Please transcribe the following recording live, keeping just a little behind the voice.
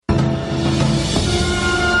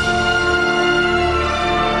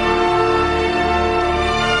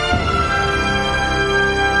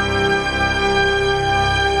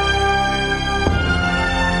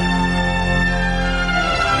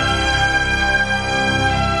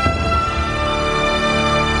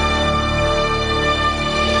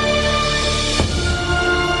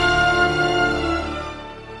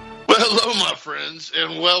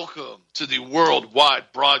welcome to the worldwide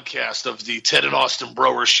broadcast of the Ted and Austin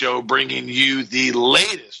Broer Show, bringing you the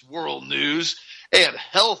latest world news and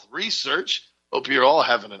health research. Hope you're all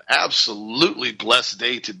having an absolutely blessed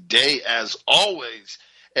day today, as always.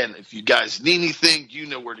 And if you guys need anything, you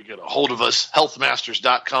know where to get a hold of us,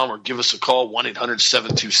 healthmasters.com, or give us a call,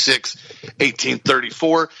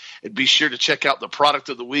 1-800-726-1834. And be sure to check out the product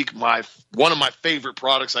of the week, one of my favorite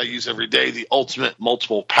products I use every day, the Ultimate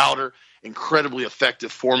Multiple Powder. Incredibly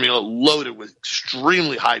effective formula loaded with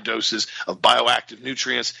extremely high doses of bioactive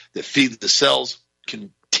nutrients that feed the cells,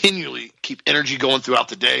 continually keep energy going throughout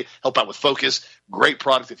the day, help out with focus. Great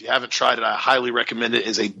product. If you haven't tried it, I highly recommend it. It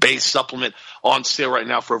is a base supplement on sale right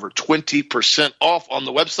now for over 20% off on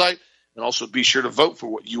the website. And also be sure to vote for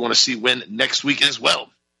what you want to see win next week as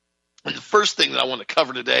well. And the first thing that I want to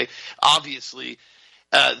cover today, obviously,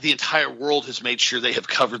 the entire world has made sure they have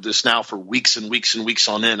covered this now for weeks and weeks and weeks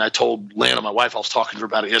on end. I told Lana, my wife, I was talking to her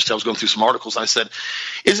about it yesterday. I was going through some articles, and I said,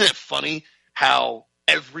 isn't it funny how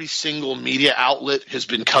every single media outlet has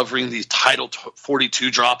been covering the Title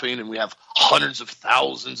 42 dropping, and we have hundreds of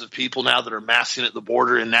thousands of people now that are massing at the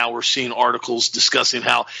border, and now we're seeing articles discussing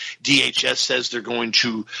how DHS says they're going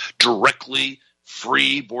to directly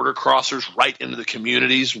free border crossers right into the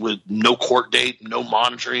communities with no court date, no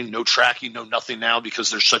monitoring, no tracking, no nothing now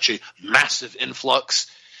because there's such a massive influx.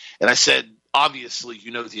 And I said, obviously,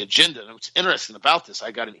 you know the agenda. And what's interesting about this,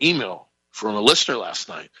 I got an email from a listener last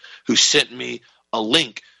night who sent me a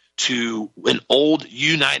link to an old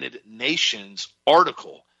United Nations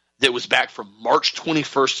article that was back from March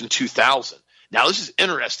 21st in 2000. Now, this is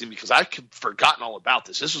interesting because I've forgotten all about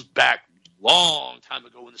this. This was back long time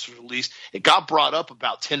ago when this was released. It got brought up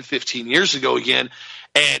about 10, 15 years ago again,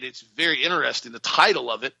 and it's very interesting. The title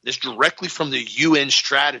of it is directly from the UN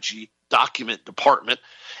Strategy Document Department.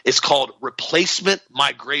 It's called Replacement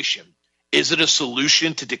Migration. Is it a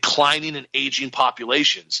solution to declining and aging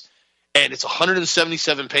populations? And it's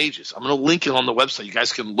 177 pages. I'm going to link it on the website. You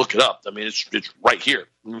guys can look it up. I mean, it's right here.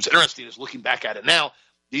 And what's interesting is looking back at it now,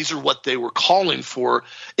 these are what they were calling for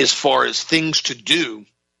as far as things to do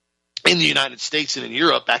in the United States and in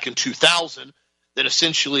Europe back in 2000, that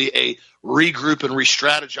essentially a regroup and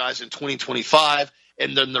re-strategize in 2025,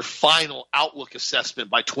 and then their final outlook assessment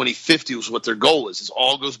by 2050 was what their goal is. It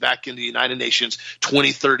all goes back into the United Nations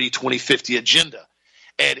 2030, 2050 agenda.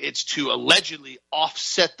 And it's to allegedly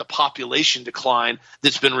offset the population decline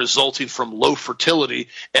that's been resulting from low fertility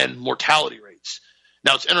and mortality rates.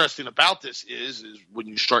 Now, what's interesting about this is when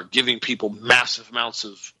you start giving people massive amounts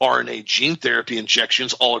of RNA gene therapy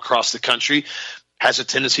injections all across the country, has a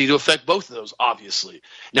tendency to affect both of those, obviously.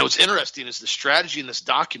 Now, what's interesting is the strategy in this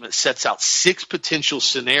document sets out 6 potential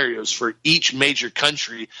scenarios for each major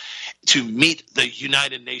country to meet the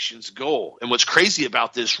United Nations goal. And what's crazy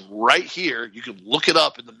about this right here, you can look it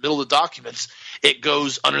up in the middle of the documents, it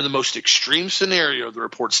goes under the most extreme scenario, the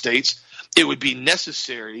report states, it would be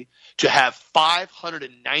necessary to have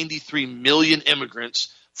 593 million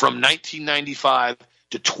immigrants from 1995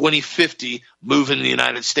 to 2050 move in the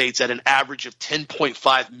United States at an average of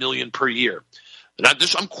 10.5 million per year. And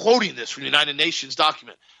I'm quoting this from the United Nations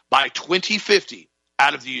document. By 2050,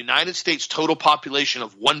 out of the United States total population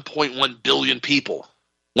of 1.1 billion people,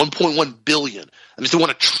 1.1 billion. That means they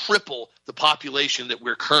want to triple the population that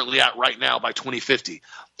we're currently at right now by 2050.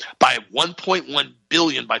 By 1.1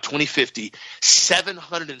 billion by 2050,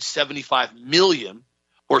 775 million,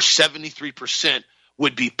 or 73%,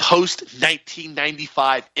 would be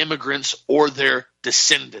post-1995 immigrants or their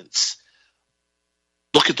descendants.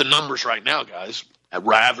 Look at the numbers right now, guys.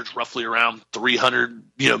 We're average roughly around 300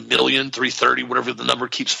 million, 330, whatever the number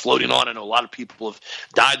keeps floating on. I know a lot of people have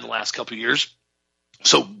died in the last couple of years.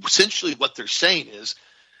 So essentially what they're saying is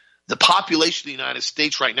the population of the United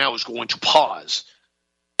States right now is going to pause,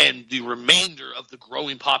 and the remainder of the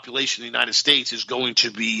growing population of the United States is going to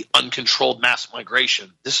be uncontrolled mass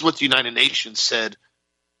migration. This is what the United Nations said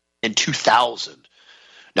in 2000.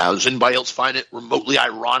 Now, does anybody else find it remotely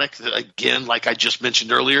ironic that, again, like I just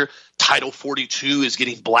mentioned earlier, Title 42 is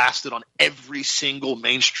getting blasted on every single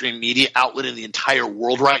mainstream media outlet in the entire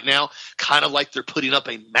world right now, kind of like they're putting up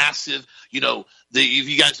a massive, if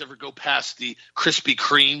you guys ever go past the Krispy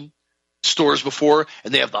Kreme stores before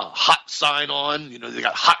and they have the hot sign on, they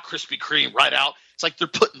got hot Krispy Kreme right out. It's like they're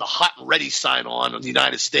putting the hot and ready sign on in the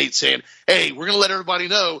United States saying, hey, we're going to let everybody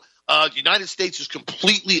know the United States is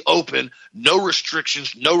completely open, no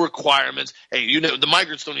restrictions, no requirements. Hey, the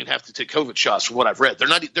migrants don't even have to take COVID shots from what I've read. They're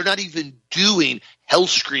not even doing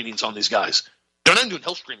health screenings on these guys. They're not even doing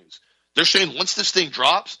health screenings. They're saying once this thing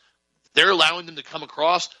drops, they're allowing them to come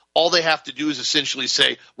across All they have to do is essentially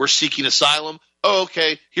say, we're seeking asylum. Oh,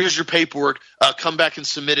 okay, here's your paperwork. Come back and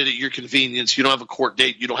submit it at your convenience. You don't have a court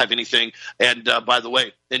date. You don't have anything. And by the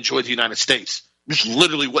way, enjoy the United States. Which is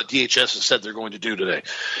literally what DHS has said they're going to do today.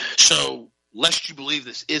 So lest you believe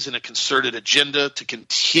this isn't a concerted agenda to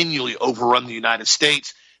continually overrun the United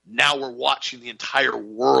States, now we're watching the entire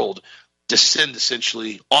world descend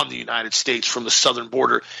essentially on the United States from the southern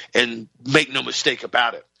border. And make no mistake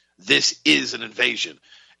about it, this is an invasion.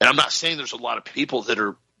 And I'm not saying there's a lot of people that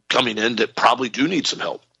are coming in that probably do need some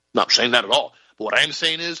help. I'm not saying that at all. But what I am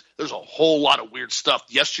saying is there's a whole lot of weird stuff.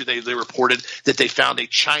 Yesterday they reported that they found a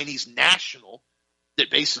Chinese national that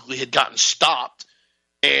basically had gotten stopped,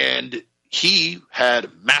 and he had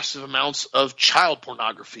massive amounts of child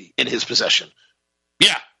pornography in his possession.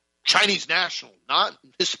 Yeah, Chinese national, not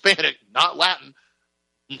Hispanic, not Latin,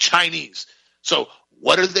 Chinese. So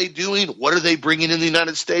what are they doing? What are they bringing in the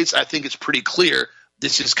United States? I think it's pretty clear.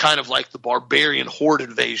 This is kind of like the barbarian horde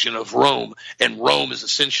invasion of Rome, and Rome is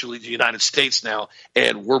essentially the United States now,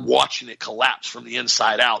 and we're watching it collapse from the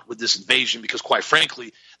inside out with this invasion because, quite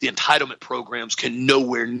frankly, the entitlement programs can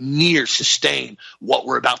nowhere near sustain what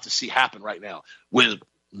we're about to see happen right now with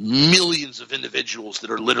millions of individuals that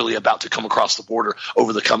are literally about to come across the border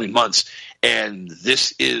over the coming months. And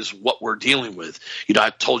this is what we're dealing with. I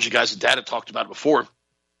told you guys, and Dad had talked about it before,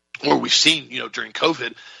 where we've seen, during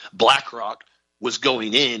COVID, BlackRock was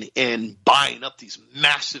going in and buying up these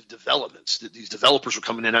massive developments that these developers were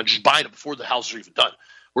coming in and just buying it before the houses are even done.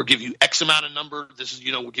 We'll give you X amount of number. This is,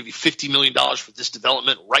 we'll give you $50 million for this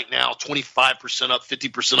development right now, 25% up,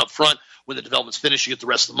 50% up front. When the development's finished, you get the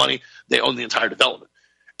rest of the money. They own the entire development.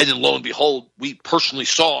 And then lo and behold, we personally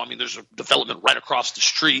saw, there's a development right across the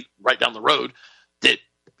street, right down the road, that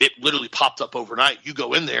it literally popped up overnight. You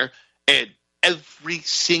go in there and every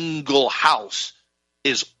single house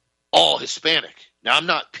is all Hispanic. Now, I'm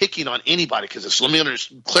not picking on anybody because let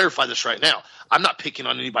me clarify this right now. I'm not picking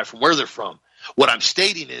on anybody from where they're from. What I'm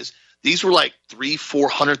stating is these were like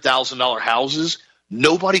 $300,000-$400,000 houses.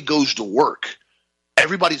 Nobody goes to work.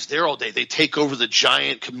 Everybody's there all day. They take over the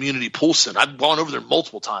giant community pool center. I've gone over there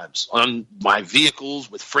multiple times on my vehicles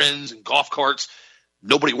with friends and golf carts.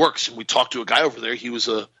 Nobody works. And we talked to a guy over there. He was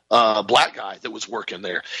a black guy that was working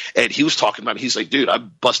there. And he was talking about it. He's like, dude, I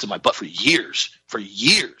busted my butt for years,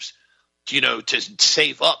 to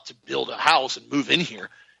save up to build a house and move in here.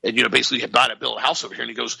 And, basically build a house over here. And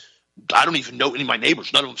he goes, I don't even know any of my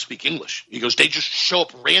neighbors. None of them speak English. He goes, they just show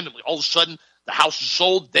up randomly. All of a sudden, the house is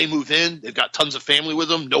sold. They move in. They've got tons of family with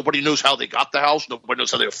them. Nobody knows how they got the house. Nobody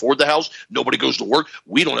knows how they afford the house. Nobody goes to work.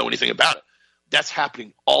 We don't know anything about it. That's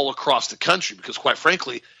happening all across the country because, quite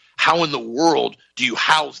frankly, how in the world do you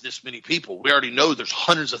house this many people? We already know there's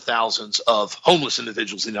hundreds of thousands of homeless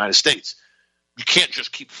individuals in the United States. You can't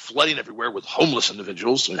just keep flooding everywhere with homeless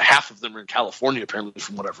individuals, and half of them are in California, apparently,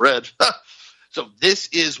 from what I've read. So this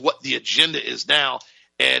is what the agenda is now.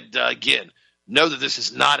 And again, know that this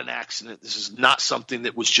is not an accident. This is not something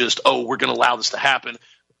that was just, we're going to allow this to happen.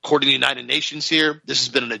 According to the United Nations here, this has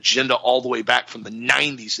been an agenda all the way back from the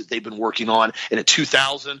 90s that they've been working on. And in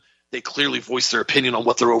 2000, they clearly voiced their opinion on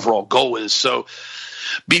what their overall goal is. So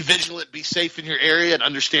be vigilant, be safe in your area, and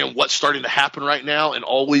understand what's starting to happen right now, and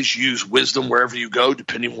always use wisdom wherever you go,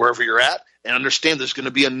 depending wherever you're at. And understand there's going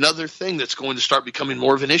to be another thing that's going to start becoming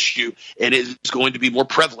more of an issue, and it is going to be more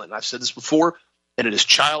prevalent. I've said this before, and it is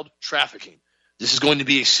child trafficking. This is going to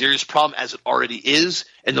be a serious problem, as it already is,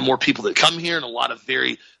 and the more people that come here, and a lot of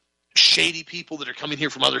very shady people that are coming here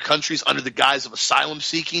from other countries under the guise of asylum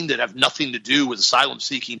seeking that have nothing to do with asylum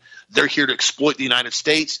seeking, they're here to exploit the United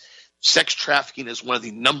States. Sex trafficking is one of the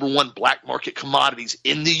number one black market commodities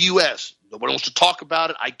in the U.S. Nobody wants to talk about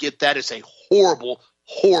it. I get that. It's a horrible,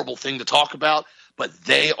 horrible thing to talk about, but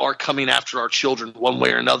they are coming after our children one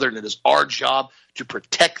way or another, and it is our job to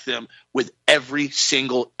protect them with every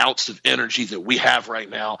single ounce of energy that we have right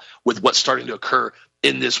now with what's starting to occur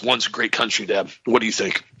in this once great country, Deb. What do you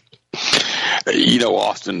think?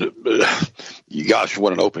 Austin, gosh,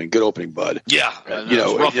 what an good opening, bud. Yeah.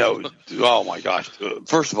 Oh my gosh.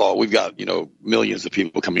 First of all, we've got, millions of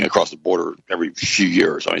people coming across the border every few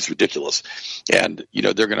years. It's ridiculous. And,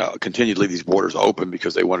 they're going to continue to leave these borders open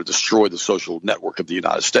because they want to destroy the social network of the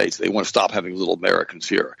United States. They want to stop having little Americans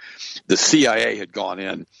here. The CIA had gone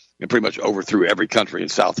in and pretty much overthrew every country in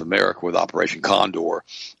South America with Operation Condor,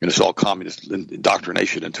 and it's all communist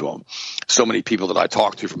indoctrination into them. So many people that I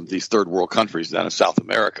talk to from these third world countries down in South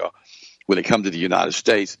America, when they come to the United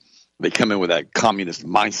States, they come in with that communist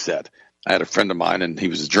mindset. I had a friend of mine, and he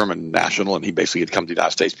was a German national, and he basically had come to the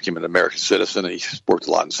United States, became an American citizen, and he worked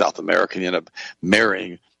a lot in South America, and he ended up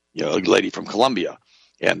marrying a lady from Colombia.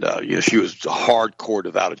 And she was a hardcore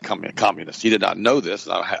devoted communist. He did not know this,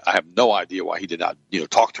 and I have no idea why he did not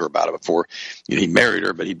talk to her about it before he married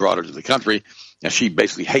her. But he brought her to the country, and she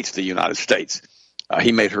basically hates the United States.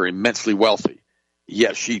 He made her immensely wealthy.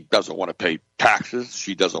 Yes, she doesn't want to pay taxes.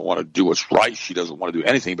 She doesn't want to do what's right. She doesn't want to do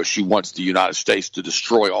anything, but she wants the United States to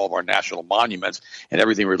destroy all of our national monuments and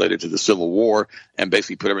everything related to the Civil War and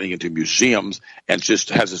basically put everything into museums, and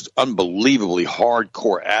just has this unbelievably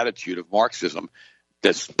hardcore attitude of Marxism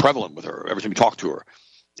that's prevalent with her every time you talk to her.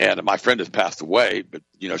 And my friend has passed away, but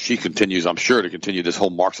she continues, I'm sure, to continue this whole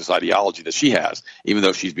Marxist ideology that she has, even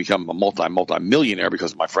though she's become a multi-millionaire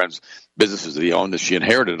because of my friend's businesses that he owned, that she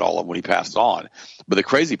inherited all of when he passed on. But the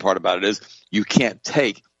crazy part about it is you can't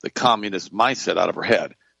take the communist mindset out of her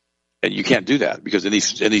head. And you can't do that, because in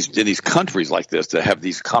these countries like this that have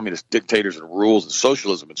these communist dictators and rules and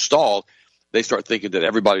socialism installed, they start thinking that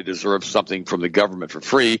everybody deserves something from the government for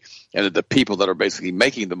free, and that the people that are basically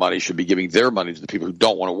making the money should be giving their money to the people who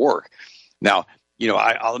don't want to work. Now,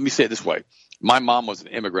 let me say it this way. My mom was an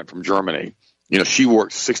immigrant from Germany. She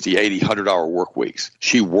worked 60, 80, 100-hour work weeks.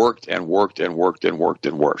 She worked and worked and worked and worked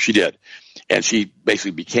and worked. She did. And she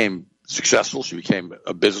basically became successful. She became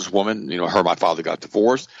a businesswoman. Her and my father got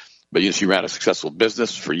divorced, but she ran a successful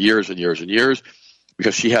business for years and years and years,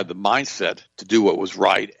 because she had the mindset to do what was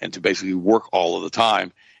right and to basically work all of the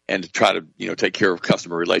time and to try to, take care of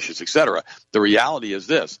customer relations, et cetera. The reality is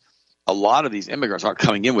this. A lot of these immigrants aren't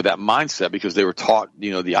coming in with that mindset because they were taught,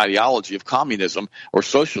 the ideology of communism or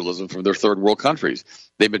socialism from their third world countries.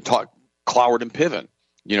 They've been taught Cloward and Piven.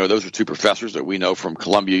 Those are two professors that we know from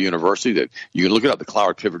Columbia University that you can look it up, the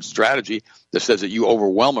Cloward Piven strategy, that says that you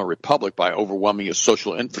overwhelm a republic by overwhelming its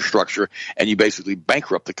social infrastructure, and you basically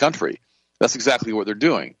bankrupt the country. That's exactly what they're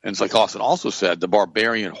doing. And it's like Austin also said, the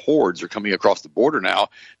barbarian hordes are coming across the border now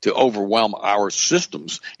to overwhelm our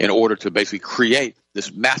systems in order to basically create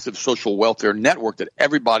this massive social welfare network that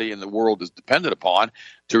everybody in the world is dependent upon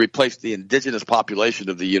to replace the indigenous population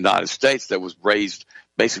of the United States that was raised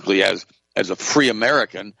basically as a free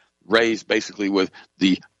American, raised basically with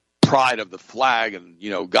the pride of the flag and,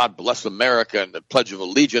 God bless America and the Pledge of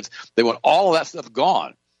Allegiance. They want all of that stuff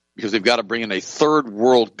gone because they've got to bring in a third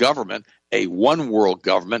world government, a one world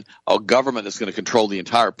government, a government that's going to control the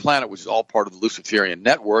entire planet, which is all part of the Luciferian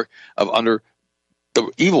network of under the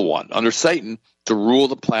evil one, under Satan, to rule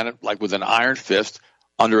the planet like with an iron fist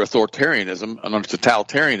under authoritarianism and under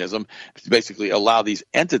totalitarianism, to basically allow these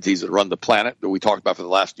entities that run the planet that we talked about for the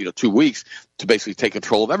last 2 weeks to basically take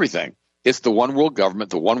control of everything. It's the one world government,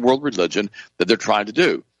 the one world religion that they're trying to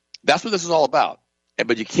do. That's what this is all about.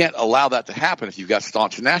 But you can't allow that to happen if you've got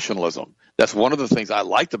staunch nationalism. That's one of the things I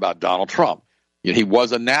liked about Donald Trump. He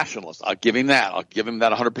was a nationalist. I'll give him that. I'll give him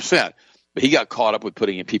that 100%. But he got caught up with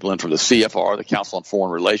putting in people in from the CFR, the Council on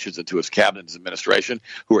Foreign Relations, into his cabinet and his administration,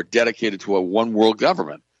 who are dedicated to a one world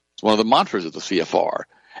government. It's one of the mantras of the CFR.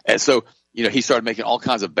 And so, he started making all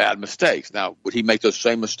kinds of bad mistakes. Now, would he make those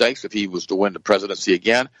same mistakes if he was to win the presidency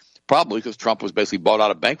again? Probably, because Trump was basically bought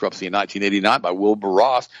out of bankruptcy in 1989 by Wilbur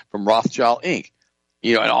Ross from Rothschild Inc.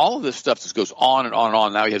 And all of this stuff just goes on and on and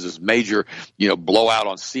on. Now he has this major, blowout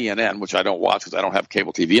on CNN, which I don't watch because I don't have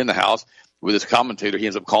cable TV in the house, with this commentator he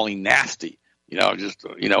ends up calling nasty.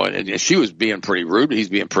 And she was being pretty rude, but he's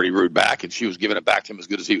being pretty rude back, and she was giving it back to him as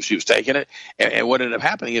good as she was taking it. And what ended up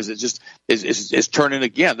happening is it's turning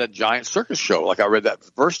again that giant circus show. Like I read that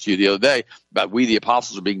verse to you the other day about we the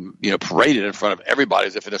apostles are being paraded in front of everybody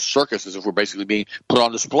as if in a circus, as if we're basically being put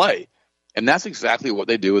on display. And that's exactly what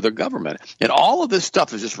they do with their government. And all of this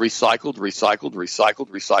stuff is just recycled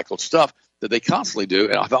stuff that they constantly do,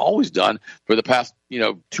 and I've always done for the past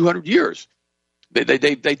 200 years.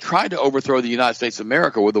 They tried to overthrow the United States of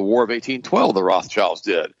America with the War of 1812. The Rothschilds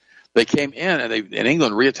did. They came in and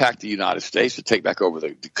England reattacked the United States to take back over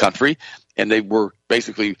the country, and they were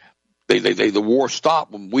basically the war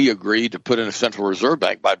stopped when we agreed to put in a central reserve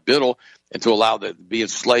bank by Biddle and to allow that to be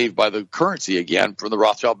enslaved by the currency again from the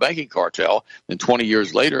Rothschild banking cartel. And 20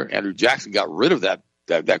 years later, Andrew Jackson got rid of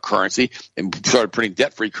that currency and started printing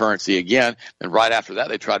debt-free currency again. And right after that,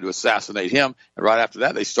 they tried to assassinate him. And right after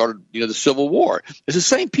that, they started, the Civil War. It's the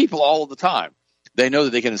same people all of the time. They know that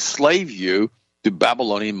they can enslave you to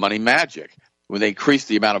Babylonian money magic. When they increase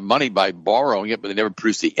the amount of money by borrowing it, but they never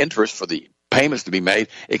produce the interest for the payments to be made,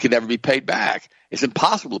 it can never be paid back. It's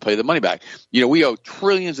impossible to pay the money back. We owe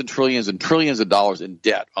trillions and trillions and trillions of dollars in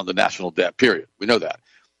debt on the national debt, period. We know that.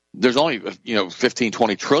 There's only, 15,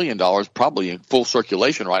 20 trillion dollars probably in full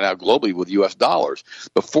circulation right now globally with U.S. dollars.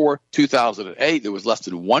 Before 2008, there was less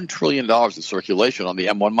than $1 trillion in circulation on the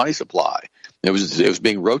M1 money supply. It was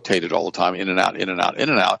being rotated all the time, in and out, in and out, in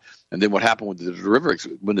and out. And then what happened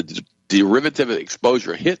when the derivative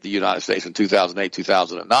exposure hit the United States in 2008,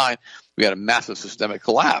 2009, we had a massive systemic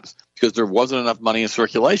collapse because there wasn't enough money in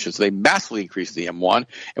circulation. So they massively increased the M1.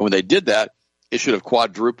 And when they did that, it should have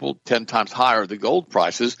quadrupled, 10 times higher the gold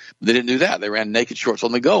prices. But they didn't do that. They ran naked shorts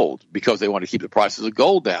on the gold because they wanted to keep the prices of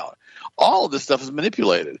gold down. All of this stuff is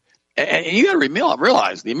manipulated. And you got to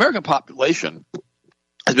realize the American population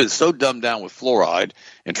has been so dumbed down with fluoride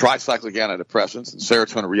and tricyclic antidepressants and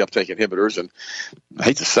serotonin reuptake inhibitors and, I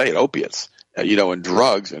hate to say it, opiates, and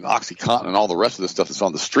drugs and OxyContin and all the rest of the stuff that's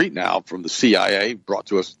on the street now from the CIA brought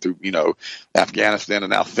to us through, Afghanistan,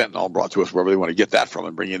 and now fentanyl brought to us wherever they want to get that from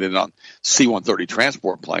and bring it in on C-130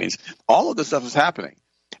 transport planes. All of this stuff is happening.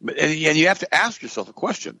 And you have to ask yourself a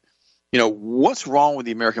question. What's wrong with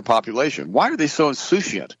the American population? Why are they so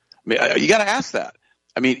insouciant? I mean, you got to ask that.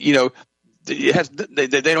 I mean, they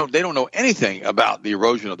don't know anything about the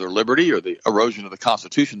erosion of their liberty or the erosion of the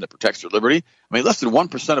Constitution that protects their liberty. I mean, less than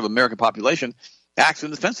 1% of American population acts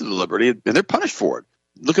in defense of their liberty, and they're punished for it.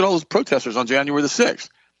 Look at all those protesters on January the 6th.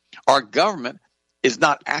 Our government is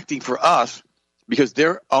not acting for us because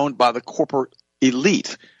they're owned by the corporate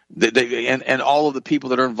elite and all of the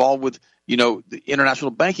people that are involved with, the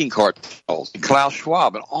international banking cartels and Klaus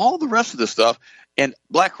Schwab and all the rest of this stuff. And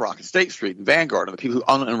BlackRock and State Street and Vanguard and the people who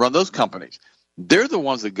own and run those companies, they're the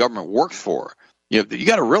ones the government works for. You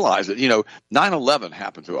got to realize that, 9/11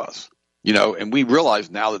 happened to us, and we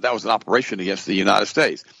realize now that was an operation against the United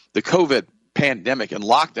States. The COVID pandemic and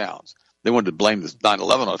lockdowns, they wanted to blame this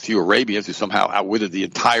 9/11 on a few Arabians who somehow outwitted the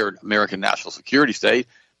entire American national security state,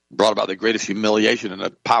 brought about the greatest humiliation in a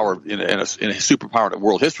superpower in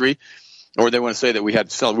world history. Or they want to say that we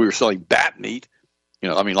were selling bat meat.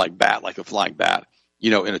 Like a flying bat,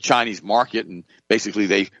 in a Chinese market. And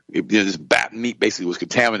basically this bat meat basically was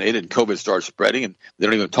contaminated and COVID started spreading. And they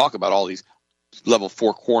don't even talk about all these level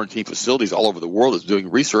 4 quarantine facilities all over the world that's doing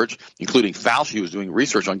research, including Fauci, who's doing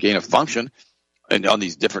research on gain of function and on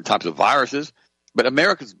these different types of viruses. But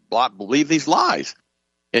Americans believe these lies.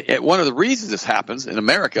 And one of the reasons this happens in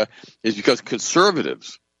America is because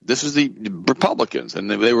conservatives, this is the Republicans, and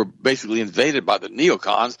they were basically invaded by the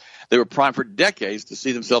neocons. They were primed for decades to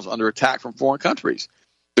see themselves under attack from foreign countries.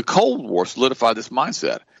 The Cold War solidified this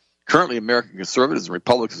mindset. Currently, American conservatives and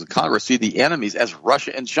Republicans in Congress see the enemies as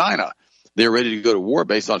Russia and China. They are ready to go to war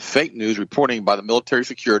based on fake news reporting by the military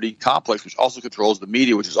security complex, which also controls the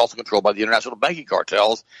media, which is also controlled by the international banking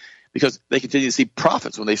cartels, because they continue to see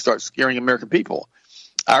profits when they start scaring American people.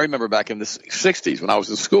 I remember back in the 60s when I was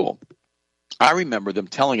in school, I remember them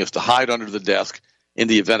telling us to hide under the desk in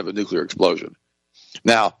the event of a nuclear explosion.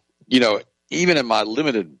 Now, even in my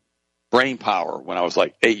limited brain power when I was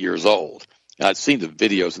like 8 years old, and I'd seen the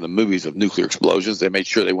videos and the movies of nuclear explosions, they made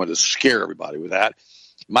sure they wanted to scare everybody with that.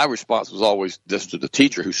 My response was always this to the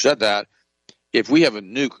teacher who said that: if we have a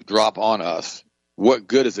nuke drop on us, what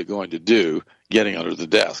good is it going to do getting under the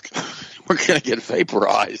desk? We're going to get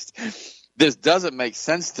vaporized. This doesn't make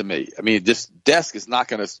sense to me. I mean, this desk is not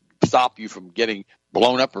going to stop you from getting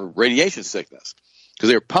blown up or radiation sickness, because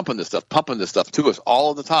they were pumping this stuff to us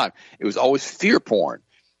all the time. It was always fear porn.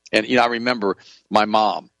 And, I remember my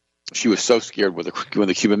mom, she was so scared when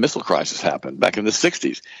the Cuban Missile Crisis happened back in the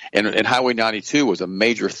 60s. And Highway 92 was a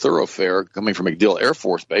major thoroughfare coming from MacDill Air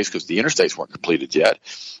Force Base because the interstates weren't completed yet.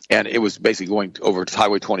 And it was basically going over to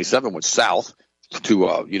Highway 27, went south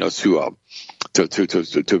to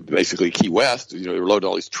basically Key West. They were loading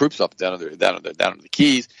all these troops up down in the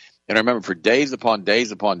Keys. And I remember for days upon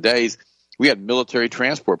days upon days, we had military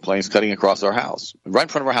transport planes cutting across our house, right in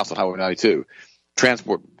front of our house on Highway 92.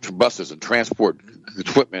 Transport buses and transport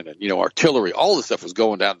equipment and, artillery, all this stuff was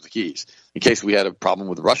going down to the Keys in case we had a problem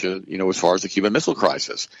with Russia, as far as the Cuban Missile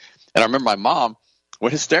Crisis. And I remember my mom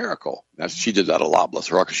went hysterical. Now, she did that a lot, bless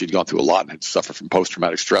her heart, because she'd gone through a lot and had suffered from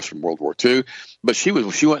post-traumatic stress from World War II. But she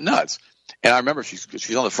went nuts. And I remember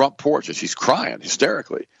she's on the front porch and she's crying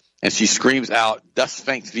hysterically. And she screams out, "Das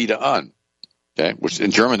fängt wieder an," okay, which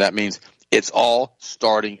in German that means it's all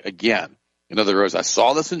starting again. In other words, I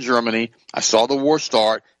saw this in Germany. I saw the war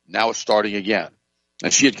start. Now it's starting again.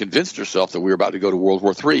 And she had convinced herself that we were about to go to World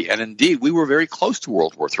War III. And indeed, we were very close to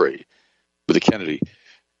World War III with the Kennedy,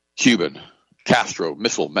 Cuban, Castro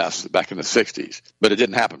missile mess back in the 60s. But it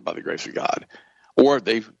didn't happen by the grace of God. Or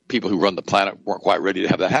people who run the planet weren't quite ready to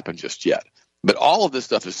have that happen just yet. But all of this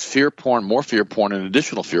stuff is fear porn, more fear porn, and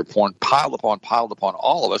additional fear porn piled upon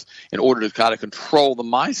all of us in order to kind of control the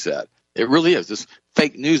mindset. It really is. This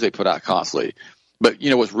fake news they put out constantly. But,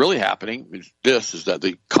 what's really happening is that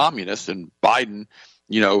the communists and Biden,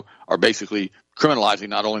 are basically criminalizing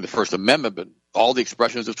not only the First Amendment, but all the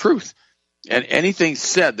expressions of truth. And anything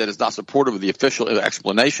said that is not supportive of the official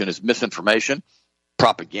explanation is misinformation,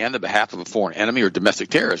 propaganda on behalf of a foreign enemy, or domestic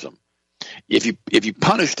terrorism. If you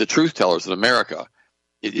punish the truth tellers in America,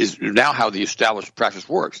 it is now how the established practice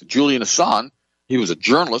works. Julian Assange, he was a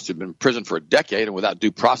journalist who'd been in prison for a decade and without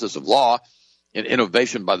due process of law, an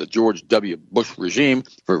innovation by the George W. Bush regime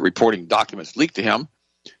for reporting documents leaked to him.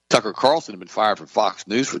 Tucker Carlson had been fired from Fox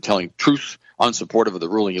News for telling truths unsupportive of the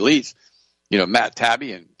ruling elites. Matt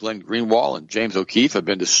Taibbi and Glenn Greenwald and James O'Keefe have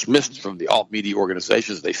been dismissed from the alt-media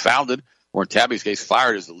organizations they founded, or in Taibbi's case,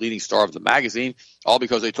 fired as the leading star of the magazine, all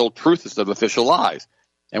because they told truth instead of official lies.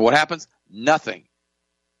 And what happens? Nothing.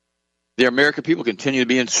 The American people continue to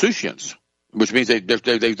be insouciants, which means they're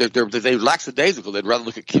lackadaisical. They'd rather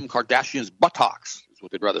look at Kim Kardashian's buttocks. That's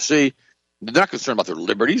what they'd rather see. They're not concerned about their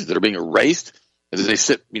liberties that are being erased as they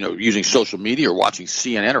sit, using social media or watching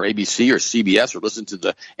CNN or ABC or CBS or listen to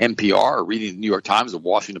the NPR or reading the New York Times or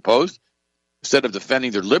Washington Post. Instead of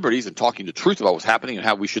defending their liberties and talking the truth about what's happening and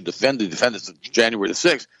how we should defend the defendants of January the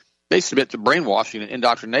 6th, they submit to brainwashing and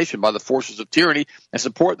indoctrination by the forces of tyranny and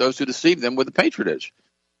support those who deceive them with the patronage.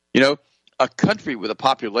 A country with a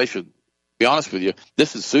population, to be honest with you,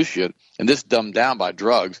 this insouciant and this dumbed down by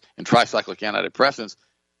drugs and tricyclic antidepressants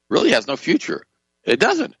really has no future. It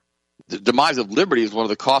doesn't. The demise of liberty is one of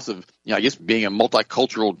the costs of, being a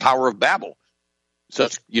multicultural Tower of Babel.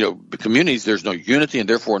 Such, communities, there's no unity and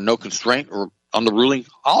therefore no constraint on the ruling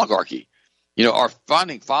oligarchy. Our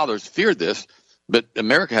founding fathers feared this, but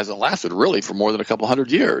America hasn't lasted really for more than a couple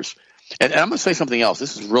hundred years. And I'm going to say something else.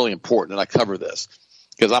 This is really important, and I cover this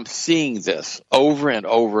because I'm seeing this over and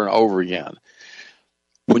over and over again.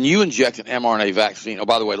 When you inject an mRNA vaccine,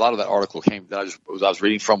 by the way, a lot of that article that I was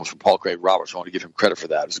reading from was from Paul Craig Roberts. I want to give him credit for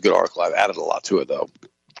that. It's a good article. I've added a lot to it, though.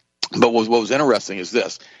 But what was interesting is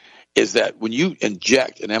that when you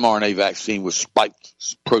inject an mRNA vaccine with spike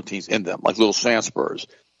proteins in them, like little sand spurs,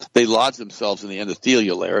 they lodge themselves in the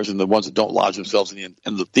endothelial layers, and the ones that don't lodge themselves in the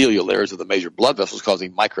endothelial layers of the major blood vessels,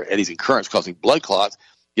 causing micro eddies and currents, causing blood clots,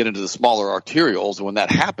 get into the smaller arterioles. And when that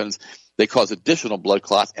happens, they cause additional blood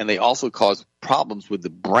clots, and they also cause problems with the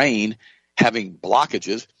brain having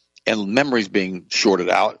blockages and memories being shorted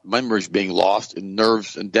out, memories being lost, and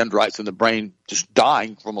nerves and dendrites in the brain just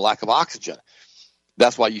dying from a lack of oxygen.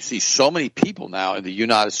 That's why you see so many people now in the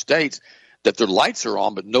United States that their lights are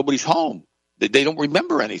on, but nobody's home. They don't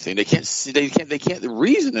remember anything. They can't see. They can't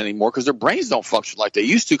reason anymore because their brains don't function like they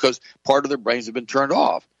used to because part of their brains have been turned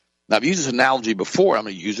off. Now, I've used this analogy before. I'm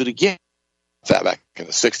going to use it again. Back in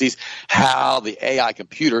the 60s, how the AI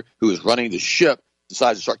computer who was running the ship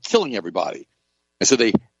decided to start killing everybody. And so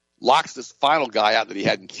they locks this final guy out that he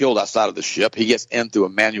hadn't killed outside of the ship. He gets in through a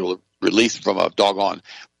manual release from a doggone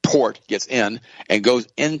port, gets in and goes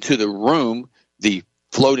into the room, the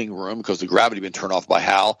floating room, because the gravity had been turned off by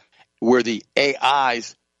HAL, where the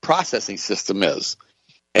AI's processing system is.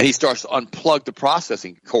 And he starts to unplug the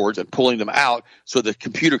processing cords and pulling them out so the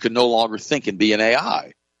computer can no longer think and be an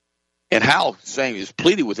AI. And Hal saying is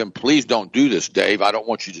pleading with him, please don't do this, Dave. I don't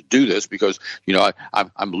want you to do this because,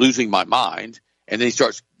 I'm losing my mind. And then he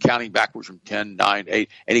starts counting backwards from 10, 9, 8.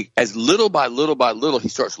 And as little by little, he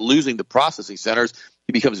starts losing the processing centers.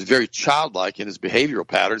 He becomes very childlike in his behavioral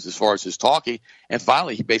patterns as far as his talking. And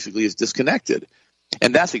finally, he basically is disconnected.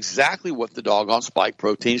 And that's exactly what the doggone spike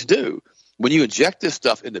proteins do. When you inject this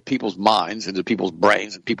stuff into people's minds, into people's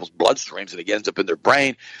brains and people's bloodstreams, and it ends up in their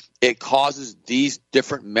brain, it causes these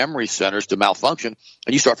different memory centers to malfunction,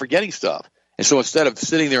 and you start forgetting stuff. And so instead of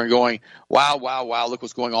sitting there and going, wow, look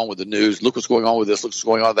what's going on with the news, look what's going on with this, look what's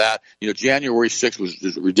going on with that, January 6th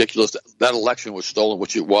was ridiculous. That election was stolen,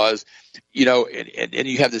 which it was, and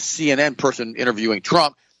you have this CNN person interviewing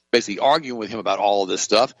Trump, basically arguing with him about all of this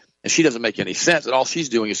stuff. And she doesn't make any sense. And all she's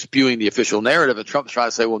doing is spewing the official narrative. And Trump's trying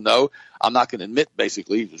to say, well, no, I'm not going to admit,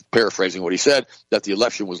 basically, just paraphrasing what he said, that the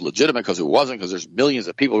election was legitimate because it wasn't, because there's millions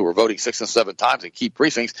of people who were voting 6 and 7 times in key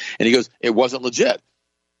precincts. And he goes, it wasn't legit.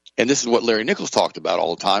 And this is what Larry Nichols talked about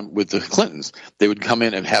all the time with the Clintons. They would come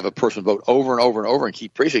in and have a person vote over and over and over in key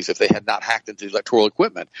precincts if they had not hacked into electoral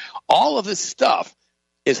equipment. All of this stuff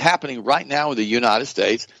is happening right now in the United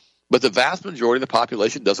States, but the vast majority of the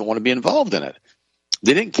population doesn't want to be involved in it.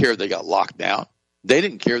 They didn't care if they got locked down. They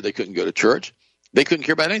didn't care if they couldn't go to church. They couldn't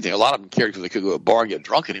care about anything. A lot of them cared because they couldn't go to a bar and get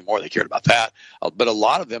drunk anymore. They cared about that. But a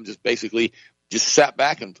lot of them just basically just sat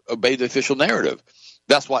back and obeyed the official narrative.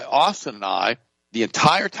 That's why Austin and I, the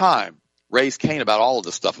entire time, raised Cain about all of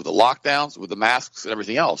this stuff with the lockdowns, with the masks and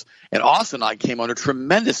everything else. And Austin and I came under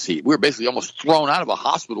tremendous heat. We were basically almost thrown out of a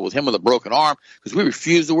hospital with him with a broken arm because we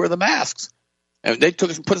refused to wear the masks. And they took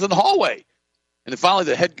us and put us in the hallway. And then finally,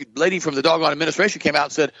 the head lady from the doggone administration came out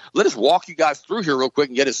and said, let us walk you guys through here real quick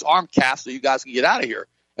and get his arm cast so you guys can get out of here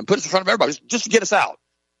and put us in front of everybody just to get us out.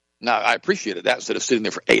 Now, I appreciated that. Instead of sitting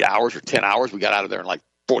there for 8 hours or 10 hours, we got out of there in like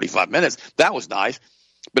 45 minutes. That was nice.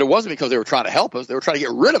 But it wasn't because they were trying to help us. They were trying to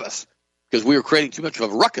get rid of us because we were creating too much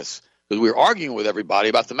of a ruckus, because we were arguing with everybody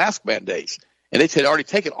about the mask mandates. And they had already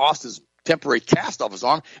taken Austin's temporary cast off his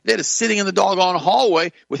arm. They had us sitting in the doggone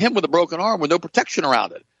hallway with him with a broken arm with no protection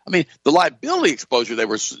around it. I mean, the liability exposure they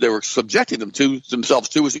were subjecting themselves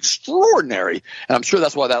to was extraordinary. And I'm sure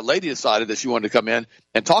that's why that lady decided that she wanted to come in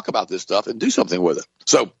and talk about this stuff and do something with it.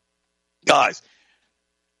 So, guys,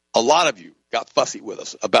 a lot of you got fussy with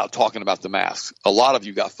us about talking about the masks. A lot of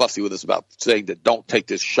you got fussy with us about saying that don't take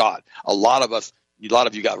this shot. A lot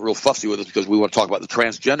of you got real fussy with us because we want to talk about the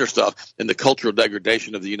transgender stuff and the cultural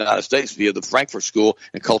degradation of the United States via the Frankfurt School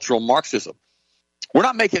and cultural Marxism. We're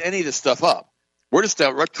not making any of this stuff up. We're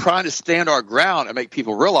trying to stand our ground and make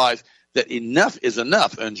people realize that enough is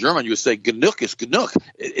enough. In German, you would say, genug ist genug.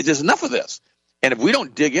 It is enough of this. And if we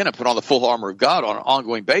don't dig in and put on the full armor of God on an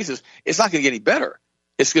ongoing basis, it's not going to get any better.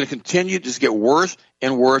 It's going to continue to just get worse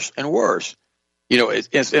and worse and worse. You know,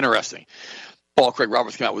 it's interesting. Paul Craig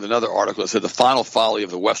Roberts came out with another article that said the final folly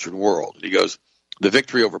of the Western world. And he goes, the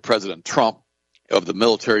victory over President Trump of the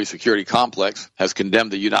military security complex has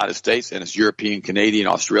condemned the United States and its European, Canadian,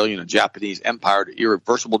 Australian, and Japanese empire to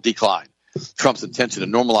irreversible decline. Trump's intention to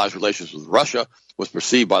normalize relations with Russia was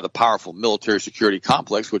perceived by the powerful military security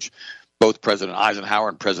complex, which both President Eisenhower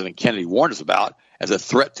and President Kennedy warned us about, as a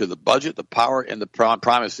threat to the budget, the power, and the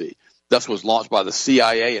primacy. Thus was launched by the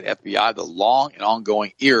CIA and FBI the long and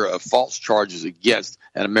ongoing era of false charges against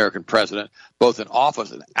an American president, both in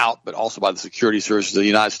office and out, but also by the security services of the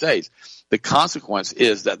United States. The consequence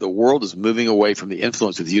is that the world is moving away from the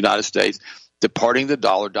influence of the United States, departing the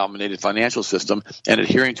dollar-dominated financial system and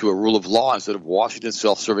adhering to a rule of law instead of Washington's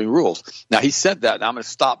self-serving rules. Now, he said that, and I'm going to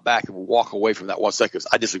stop back and walk away from that 1 second because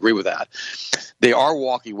I disagree with that. They are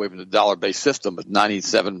walking away from the dollar-based system, but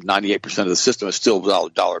 98% of the system is still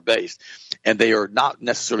dollar-based. And they are not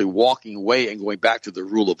necessarily walking away and going back to the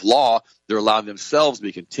rule of law. They're allowing themselves to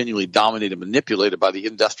be continually dominated and manipulated by the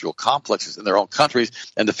industrial complexes in their own countries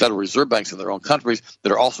and the Federal Reserve banks in their own countries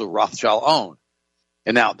that are also Rothschild-owned.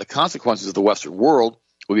 And now the consequences of the Western world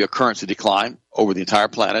will be a currency decline over the entire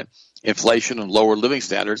planet, inflation and lower living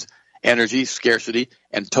standards, energy scarcity,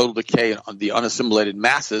 and total decay on the unassimilated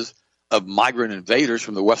masses of migrant invaders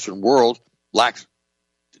from the Western world lacks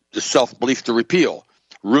the self-belief to repeal.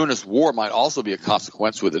 Ruinous war might also be a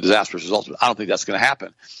consequence with the disastrous results, but I don't think that's going to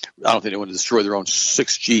happen. I don't think they want to destroy their own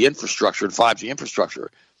 6G infrastructure and 5G infrastructure.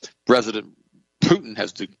 President Putin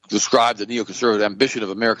has described the neoconservative ambition of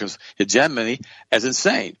America's hegemony as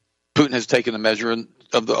insane. Putin has taken the measure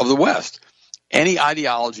of the West. Any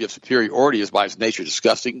ideology of superiority is by its nature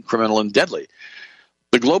disgusting, criminal, and deadly.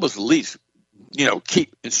 The globalist elites,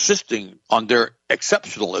 keep insisting on their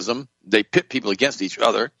exceptionalism. They pit people against each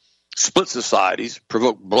other, split societies,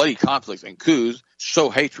 provoke bloody conflicts and coups, sow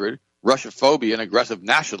hatred, Russophobia, and aggressive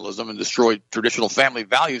nationalism, and destroy traditional family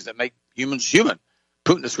values that make humans human.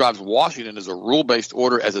 Putin describes Washington as a rule-based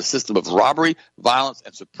order as a system of robbery, violence,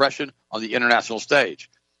 and suppression on the international stage.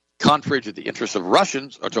 Contrary to the interests of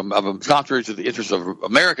Russians, contrary to the interests of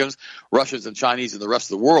Americans, Russians, and Chinese and the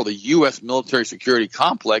rest of the world, the U.S. military security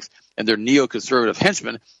complex and their neoconservative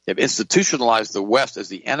henchmen have institutionalized the West as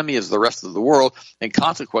the enemy of the rest of the world, and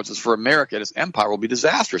consequences for America and its empire will be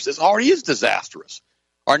disastrous. It already is disastrous.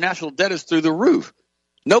 Our national debt is through the roof.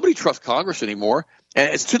 Nobody trusts Congress anymore,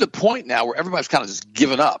 and it's to the point now where everybody's kind of just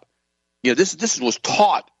given up. This was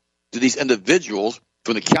taught to these individuals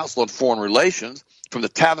from the Council on Foreign Relations, from the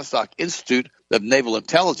Tavistock Institute of Naval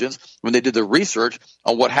Intelligence, when they did the research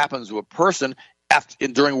on what happens to a person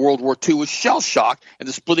during World War II with shell shock and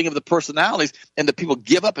the splitting of the personalities, and the people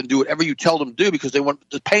give up and do whatever you tell them to do because they want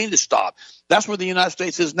the pain to stop. That's where the United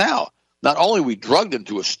States is now. Not only are we drugged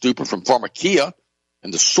into a stupor from pharmakia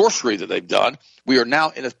and the sorcery that they've done, we are now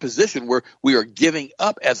in a position where we are giving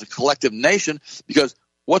up as a collective nation because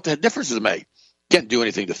what the difference does it make? You can't do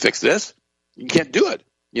anything to fix this. You can't do it.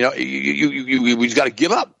 We just got to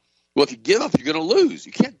give up. Well, if you give up, you're going to lose.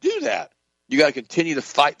 You can't do that. You got to continue to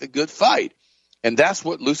fight the good fight. And that's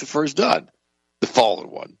what Lucifer has done, the fallen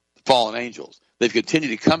one, the fallen angels. They've continued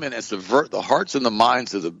to come in and subvert the hearts and the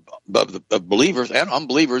minds of believers and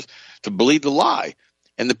unbelievers to believe the lie.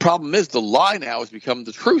 And the problem is the lie now has become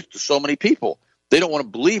the truth to so many people. They don't want to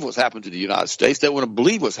believe what's happened to the United States. They don't want to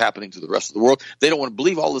believe what's happening to the rest of the world. They don't want to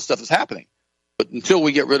believe all this stuff is happening. But until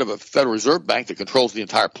we get rid of a Federal Reserve Bank that controls the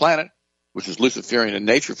entire planet which is Luciferian in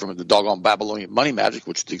nature from the doggone Babylonian money magic,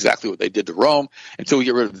 which is exactly what they did to Rome. Until we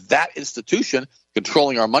get rid of that institution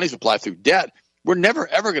controlling our money supply through debt, we're never,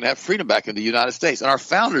 ever going to have freedom back in the United States. And our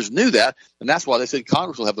founders knew that, and that's why they said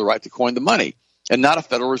Congress will have the right to coin the money and not a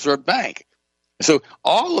Federal Reserve Bank. So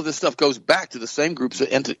all of this stuff goes back to the same groups of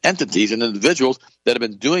entities and individuals that have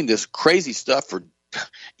been doing this crazy stuff for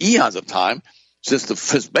eons of time,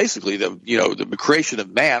 since basically the creation of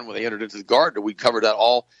man when they entered into the garden. We covered that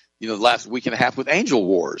all the last week and a half with Angel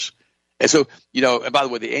Wars. And so, and by the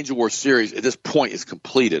way, the Angel Wars series at this point is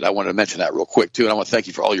completed. I want to mention that real quick too, and I want to thank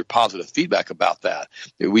you for all your positive feedback about that.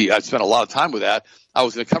 I spent a lot of time with that. I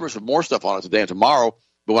was going to cover some more stuff on it today and tomorrow,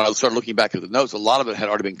 but when I started looking back at the notes, a lot of it had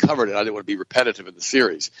already been covered, and I didn't want to be repetitive in the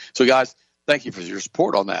series. So, guys, thank you for your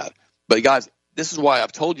support on that. But, guys, this is why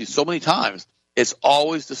I've told you so many times, it's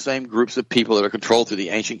always the same groups of people that are controlled through the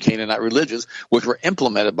ancient Canaanite religions, which were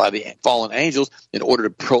implemented by the fallen angels in order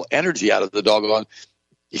to pull energy out of the doggone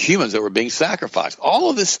humans that were being sacrificed. All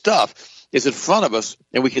of this stuff is in front of us,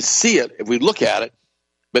 and we can see it if we look at it,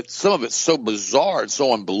 but some of it's so bizarre and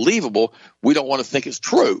so unbelievable, we don't want to think it's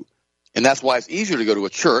true. And that's why it's easier to go to a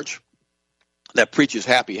church that preaches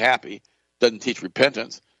happy, doesn't teach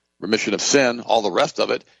repentance, remission of sin, all the rest of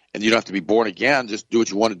it, and you don't have to be born again. Just do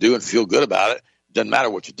what you want to do and feel good about it. Doesn't matter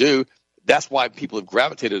what you do. That's why people have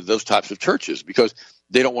gravitated to those types of churches, because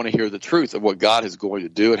they don't want to hear the truth of what God is going to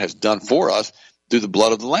do and has done for us through the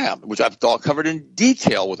blood of the Lamb, which I've covered in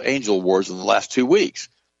detail with Angel Wars in the last 2 weeks.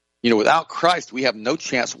 Without Christ, we have no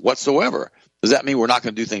chance whatsoever. Does that mean we're not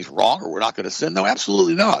going to do things wrong or we're not going to sin? No,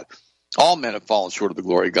 absolutely not. All men have fallen short of the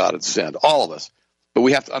glory of God and sinned, all of us. But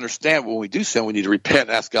we have to understand when we do sin, we need to repent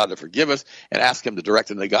and ask God to forgive us and ask him to direct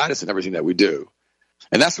and to guide us in everything that we do.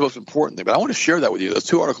 And that's the most important thing. But I want to share that with you. Those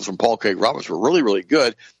 2 articles from Paul Craig Roberts were really, really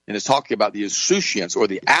good, and it's talking about the insouciance or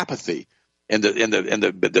the apathy and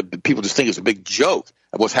the people just think it's a big joke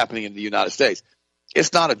of what's happening in the United States.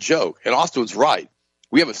 It's not a joke. And Austin's right.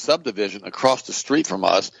 We have a subdivision across the street from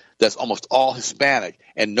us that's almost all Hispanic,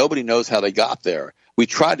 and nobody knows how they got there. We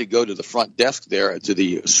tried to go to the front desk there, to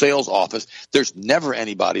the sales office. There's never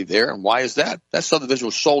anybody there. And why is that? That subdivision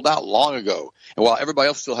was sold out long ago. And while everybody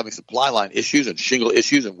else is still having supply line issues and shingle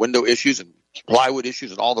issues and window issues and plywood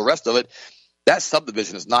issues and all the rest of it, that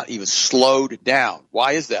subdivision is not even slowed down.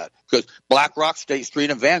 Why is that? Because BlackRock, State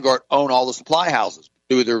Street, and Vanguard own all the supply houses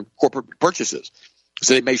through their corporate purchases.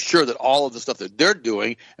 So they made sure that all of the stuff that they're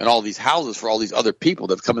doing and all these houses for all these other people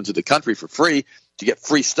that have come into the country for free to get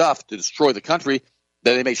free stuff to destroy the country,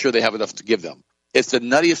 that they make sure they have enough to give them. It's the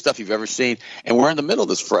nuttiest stuff you've ever seen, and we're in the middle of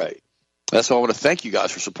this fray. That's why I want to thank you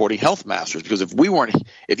guys for supporting Health Masters, because if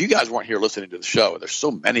you guys weren't here listening to the show, and there's so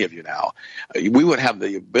many of you now, we wouldn't have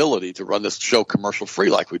the ability to run this show commercial free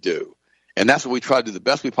like we do. And that's what we try to do the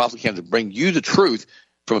best we possibly can to bring you the truth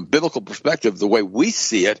from a biblical perspective, the way we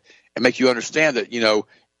see it, and make you understand that,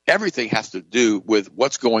 everything has to do with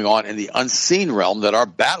what's going on in the unseen realm, that our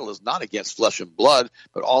battle is not against flesh and blood,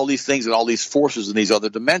 but all these things and all these forces in these other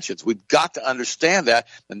dimensions. We've got to understand that,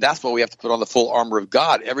 and that's why we have to put on the full armor of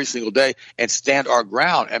God every single day and stand our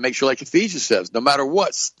ground and make sure, like Ephesians says, no matter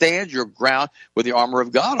what, stand your ground with the armor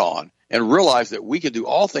of God on and realize that we can do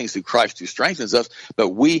all things through Christ who strengthens us, but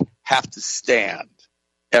we have to stand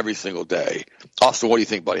every single day. Austin, what do you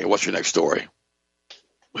think, buddy? What's your next story?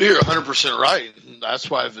 Well, you're 100% right. That's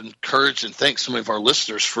why I've encouraged and thanked some of our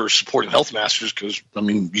listeners for supporting Health Masters, because,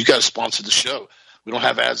 you guys sponsored the show. We don't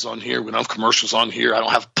have ads on here. We don't have commercials on here. I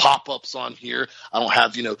don't have pop-ups on here. I don't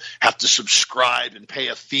have, have to subscribe and pay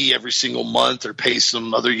a fee every single month or pay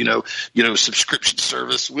some other, subscription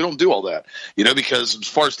service. We don't do all that, because as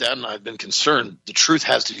far as Dad and I have been concerned, the truth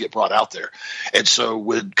has to get brought out there. And so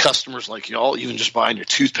with customers like y'all, even just buying your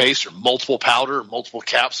toothpaste or multiple powder or multiple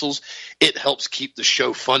capsules, it helps keep the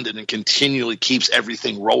show funded and continually keeps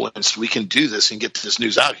everything rolling so we can do this and get this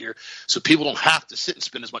news out here so people don't have to sit and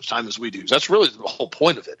spend as much time as we do. That's really the whole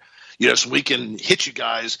point of it, so we can hit you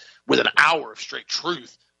guys with an hour of straight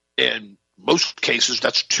truth. In most cases,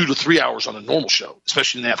 that's 2 to 3 hours on a normal show,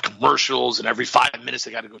 especially when they have commercials and every 5 minutes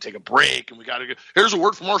they got to go take a break and we got to go, here's a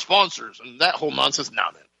word from our sponsors and that whole nonsense. No,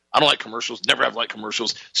 man, I don't like commercials. Never have liked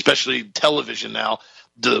commercials, especially television now.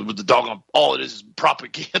 With the doggone, all it is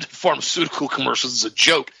propaganda, pharmaceutical commercials. It's a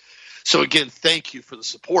joke. So again, thank you for the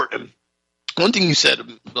support. And one thing you said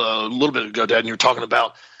a little bit ago, Dad, and you were talking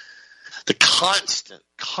about the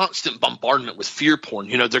constant bombardment with fear porn.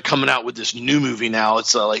 They're coming out with this new movie now.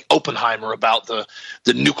 It's like Oppenheimer about the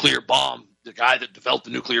nuclear bomb, the guy that developed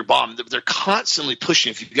the nuclear bomb. They're constantly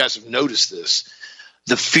pushing, if you guys have noticed this,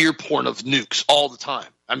 the fear porn of nukes all the time.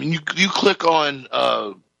 You click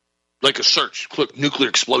on like a search, click nuclear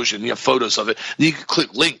explosion, you have photos of it, and you can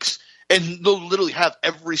click links, And they'll literally have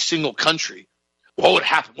every single country. What would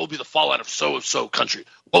happen? What would be the fallout of so-and-so country?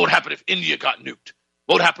 What would happen if India got nuked?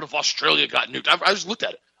 What would happen if Australia got nuked? I just looked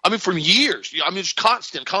at it. I mean, from years. I mean, it's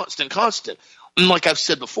constant. And like I've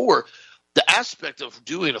said before, the aspect of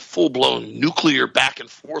doing a full-blown nuclear back and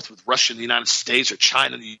forth with Russia and the United States or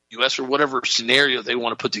China and the U.S. or whatever scenario they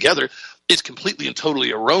want to put together is completely and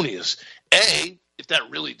totally erroneous. A, if that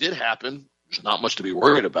really did happen, there's not much to be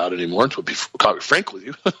worried about anymore, to be frank with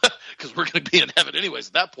you, because we're going to be in heaven anyways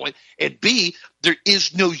at that point. And B, there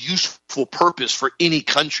is no useful purpose for any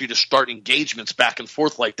country to start engagements back and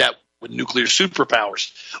forth like that with nuclear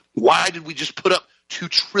superpowers. Why did we just put up $2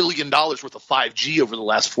 trillion worth of 5G over the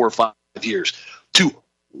last 4 or 5 years to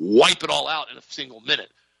wipe it all out in a single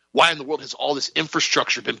minute? Why in the world has all this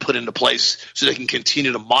infrastructure been put into place so they can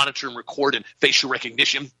continue to monitor and record and facial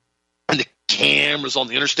recognition and the cameras on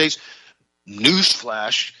the interstates?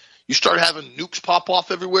 Newsflash, you start having nukes pop off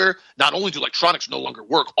everywhere. Not only do electronics no longer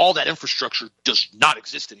work, all that infrastructure does not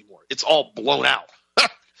exist anymore. It's all blown out.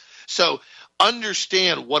 So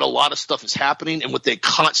understand what a lot of stuff is happening and what they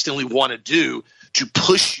constantly want to do to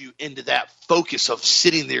push you into that focus of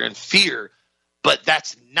sitting there in fear. But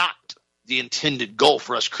that's not the intended goal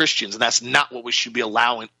for us Christians, and that's not what we should be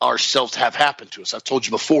allowing ourselves to have happen to us. I've told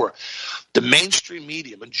you before, the mainstream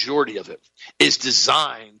media, majority of it, is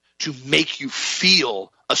designed to make you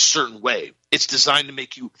feel a certain way. It's designed to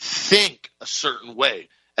make you think a certain way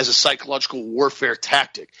as a psychological warfare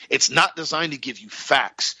tactic. It's not designed to give you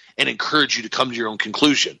facts and encourage you to come to your own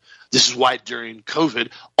conclusion. This is why during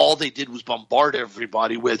COVID, all they did was bombard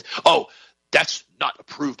everybody with, oh, that's not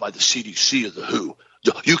approved by the CDC or the WHO.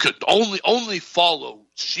 You could only follow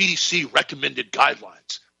CDC recommended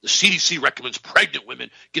guidelines. The CDC recommends pregnant women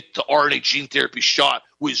get the RNA gene therapy shot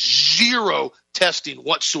with zero testing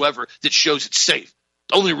whatsoever that shows it's safe.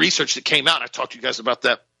 The only research that came out, and I talked to you guys about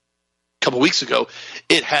that a couple weeks ago,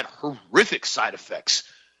 it had horrific side effects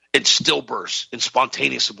in stillbirths and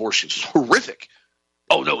spontaneous abortions. It's horrific.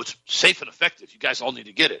 Oh, no, it's safe and effective. You guys all need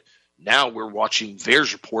to get it. Now we're watching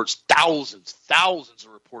VAERS reports, thousands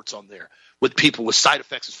of reports on there with people with side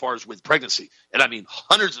effects as far as with pregnancy. And I mean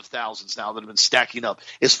hundreds of thousands now that have been stacking up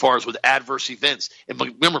as far as with adverse events. And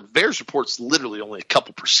remember, VAERS reports literally only a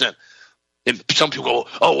couple percent. And some people go,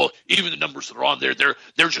 oh, well, even the numbers that are on there,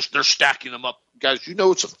 they're stacking them up. Guys, you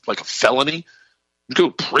know it's like a felony. You go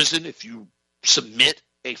to prison if you submit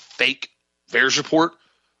a fake VAERS report.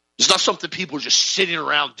 It's not something people are just sitting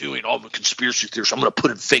around doing, all the conspiracy theories. I'm going to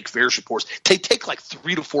put in fake VAERS reports. They take like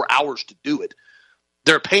 3 to 4 hours to do it.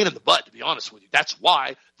 They're a pain in the butt, to be honest with you. That's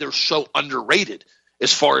why they're so underrated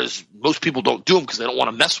as far as most people don't do them because they don't want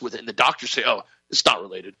to mess with it. And the doctors say, oh, it's not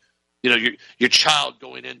related. You know, your child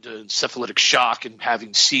going into encephalitic shock and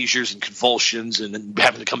having seizures and convulsions and then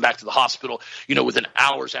having to come back to the hospital, you know, within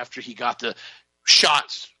hours after he got the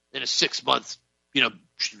shots in a 6-month, you know,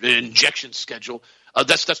 injection schedule.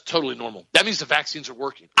 That's totally normal. That means the vaccines are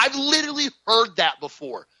working. I've literally heard that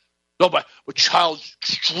before. No, but child's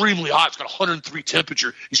extremely hot. It's got 103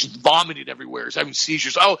 temperature. He's vomiting everywhere. He's having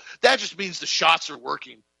seizures. Oh, that just means the shots are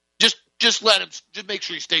working. Just let him. Just make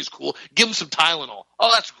sure he stays cool. Give him some Tylenol.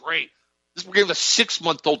 Oh, that's great. We're giving a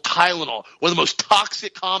 6-month-old Tylenol, one of the most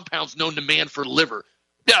toxic compounds known to man for liver.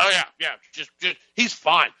 Yeah. Just he's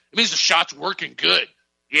fine. It means the shot's working good.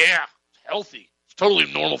 Yeah, healthy. It's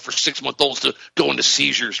totally normal for 6-month-olds to go into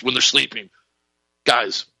seizures when they're sleeping.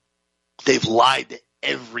 Guys, they've lied to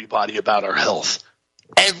everybody about our health.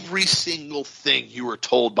 Every single thing you were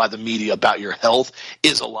told by the media about your health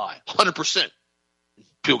is a lie. 100%.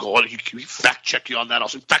 People go, oh, can we fact check you on that? I'll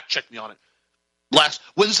say, fact check me on it.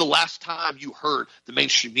 When's the last time you heard the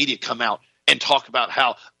mainstream media come out and talk about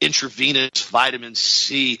how intravenous vitamin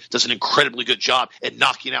C does an incredibly good job at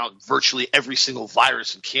knocking out virtually every single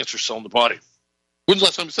virus and cancer cell in the body? When's the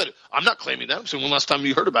last time you said it? I'm not claiming that. I'm saying when last time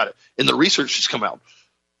you heard about it and the research has come out.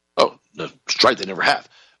 Oh, no, that's right. They never have.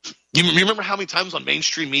 You remember how many times on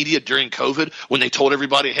mainstream media during COVID when they told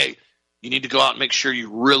everybody, hey, you need to go out and make sure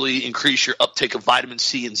you really increase your uptake of vitamin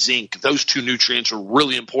C and zinc. Those two nutrients are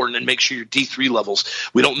really important, and make sure your D3 levels.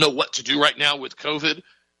 We don't know what to do right now with COVID,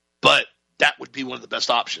 but that would be one of the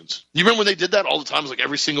best options. You remember when they did that all the time? It was like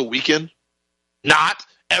every single weekend? Not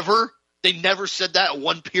ever. They never said that at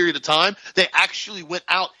one period of time. They actually went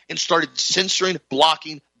out and started censoring,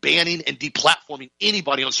 blocking, banning, and deplatforming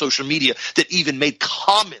anybody on social media that even made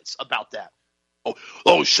comments about that.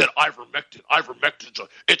 Oh, he said ivermectin. Ivermectin,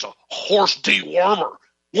 it's a horse dewormer.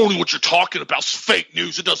 Only what you're talking about is fake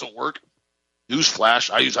news. It doesn't work.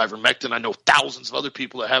 Newsflash, I use ivermectin. I know thousands of other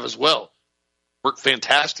people that have as well. Worked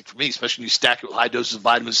fantastic for me, especially when you stack it with high doses of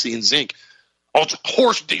vitamin C and zinc. Oh, it's a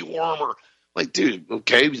horse dewormer. Like, dude,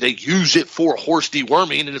 okay, they use it for horse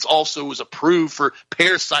deworming, and it also was approved for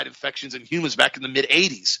parasite infections in humans back in the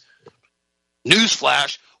mid-'80s.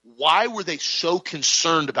 Newsflash, why were they so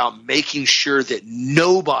concerned about making sure that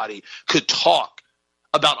nobody could talk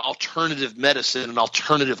about alternative medicine and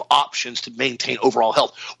alternative options to maintain overall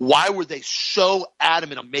health? Why were they so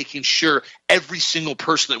adamant on making sure every single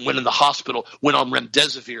person that went in the hospital went on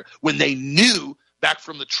remdesivir when they knew back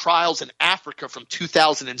from the trials in Africa from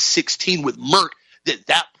 2016 with Merck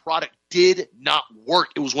that product did not work?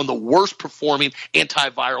 It was one of the worst performing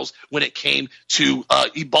antivirals when it came to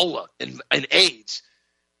Ebola and AIDS.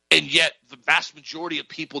 And yet the vast majority of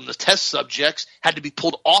people in the test subjects had to be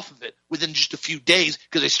pulled off of it within just a few days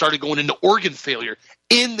because they started going into organ failure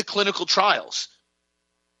in the clinical trials.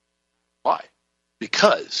 Why?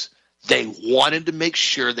 Because they wanted to make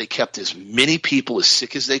sure they kept as many people as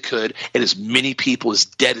sick as they could and as many people as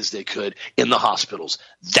dead as they could in the hospitals.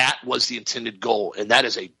 That was the intended goal, and that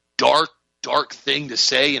is a dark thing to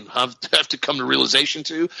say and have to come to realization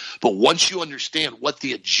to. But once you understand what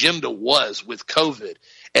the agenda was with COVID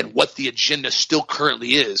and what the agenda still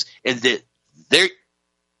currently is, and that there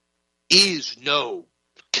is no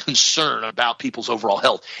concern about people's overall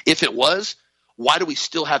health. If it was, why do we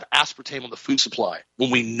still have aspartame on the food supply when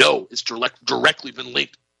we know it's directly been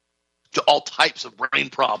linked to all types of brain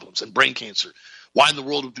problems and brain cancer? Why in the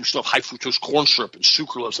world would we still have high fructose corn syrup and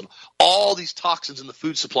sucralose and all these toxins in the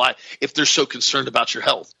food supply if they're so concerned about your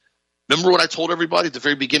health? Remember what I told everybody at the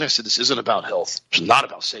very beginning? I said this isn't about health. It's not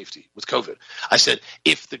about safety with COVID. I said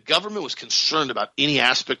if the government was concerned about any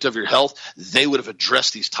aspect of your health, they would have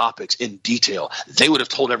addressed these topics in detail. They would have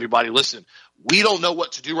told everybody, listen, we don't know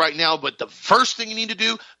what to do right now, but the first thing you need to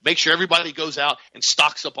do, make sure everybody goes out and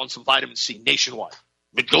stocks up on some vitamin C nationwide.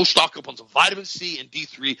 Go stock up on some vitamin C and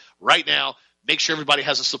D3 right now. Make sure everybody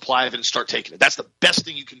has a supply of it and start taking it. That's the best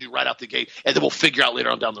thing you can do right out the gate, and then we'll figure out later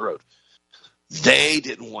on down the road. They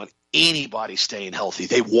didn't want anybody staying healthy.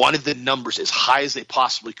 They wanted the numbers as high as they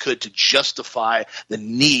possibly could to justify the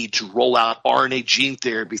need to roll out RNA gene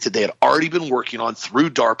therapy that they had already been working on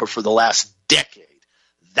through DARPA for the last decade.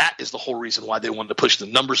 That is the whole reason why they wanted to push the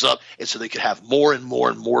numbers up, and so they could have more and more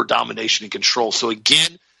and more domination and control. So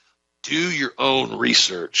again, do your own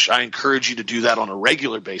research. I encourage you to do that on a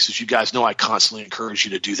regular basis. You guys know I constantly encourage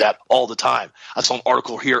you to do that all the time. I saw an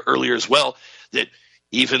article here earlier as well that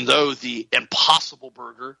even though the Impossible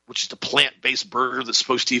Burger, which is the plant-based burger that's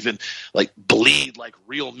supposed to even like bleed like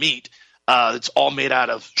real meat, it's all made out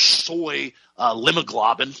of soy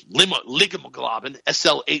ligoglobin,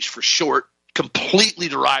 SLH for short, completely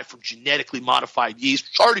derived from genetically modified yeast.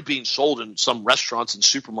 It's already being sold in some restaurants and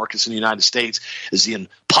supermarkets in the United States as the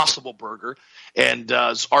Impossible Burger, and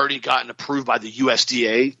it's already gotten approved by the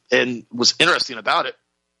USDA. And what's interesting about it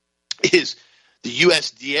is the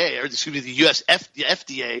USDA, or excuse me, the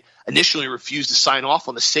FDA initially refused to sign off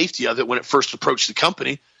on the safety of it when it first approached the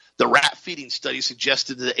company. The rat feeding study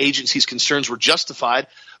suggested that the agency's concerns were justified.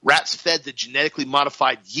 Rats fed the genetically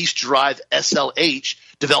modified yeast-derived SLH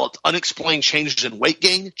developed unexplained changes in weight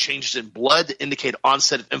gain, changes in blood that indicate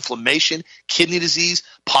onset of inflammation, kidney disease,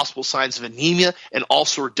 possible signs of anemia, and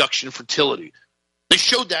also reduction in fertility. They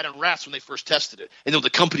showed that in rats when they first tested it. And then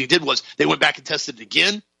what the company did was they went back and tested it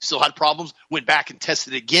again, still had problems, went back and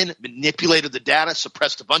tested it again, manipulated the data,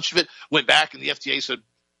 suppressed a bunch of it, went back, and the FDA said,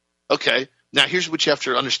 okay, now here's what you have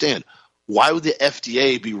to understand. Why would the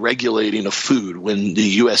FDA be regulating a food when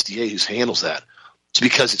the USDA handles that? It's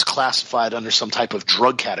because it's classified under some type of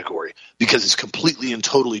drug category, because it's completely and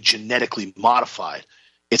totally genetically modified.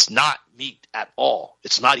 It's not meat at all.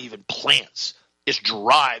 It's not even plants. It's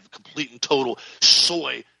derived complete and total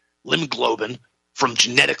soy ligoglobin from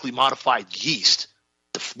genetically modified yeast.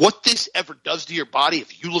 What this ever does to your body,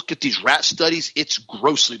 if you look at these rat studies, it's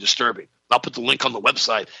grossly disturbing. I'll put the link on the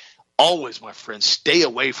website. Always, my friends, stay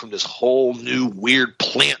away from this whole new weird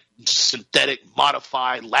plant, synthetic,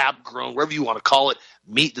 modified, lab-grown, whatever you want to call it,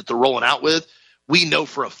 meat that they're rolling out with. We know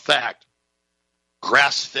for a fact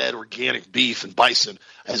grass-fed organic beef and bison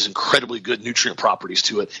has incredibly good nutrient properties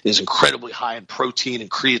to it. It is incredibly high in protein and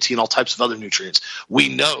creatine, all types of other nutrients. We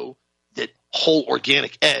know that whole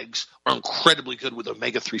organic eggs are incredibly good with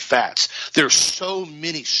omega-3 fats. There are so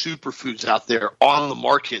many superfoods out there on the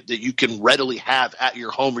market that you can readily have at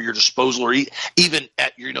your home or your disposal, or even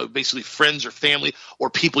at your, basically friends or family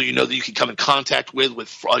or people that you can come in contact with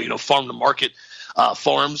farm to market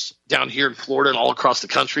farms down here in Florida and all across the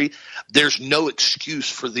country. There's no excuse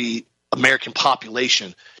for the American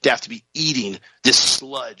population to have to be eating this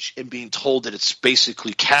sludge and being told that it's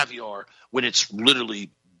basically caviar when it's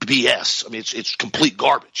literally BS. I mean, it's complete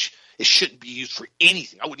garbage. It shouldn't be used for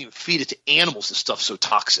anything. I wouldn't even feed it to animals. This stuff's so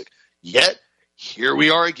toxic. Yet, here we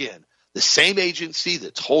are again. The same agency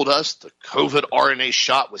that told us the COVID RNA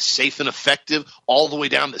shot was safe and effective all the way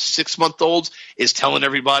down to 6-month-olds is telling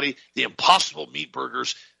everybody the Impossible Meat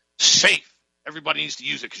Burger's safe. Everybody needs to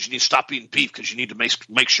use it because you need to stop eating beef because you need to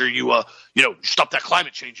make sure you stop that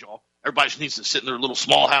climate change, y'all. Everybody just needs to sit in their little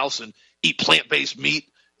small house and eat plant-based meat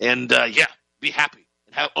and, be happy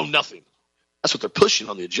and own nothing. That's what they're pushing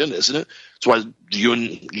on the agenda, isn't it? That's why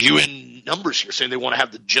UN numbers here saying they want to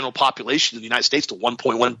have the general population in the United States to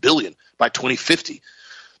 1.1 billion by 2050.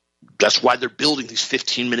 That's why they're building these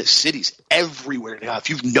 15-minute cities everywhere now.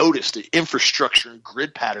 If you've noticed the infrastructure and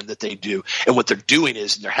grid pattern that they do, and what they're doing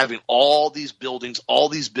is they're having all these buildings, all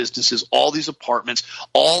these businesses, all these apartments,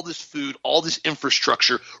 all this food, all this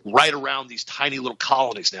infrastructure right around these tiny little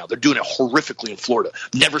colonies now. They're doing it horrifically in Florida.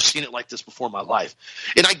 Never seen it like this before in my life.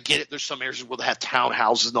 And I get it. There's some areas where they have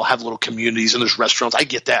townhouses and they'll have little communities and there's restaurants. I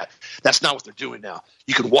get that. That's not what they're doing now.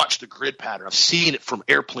 You can watch the grid pattern. I've seen it from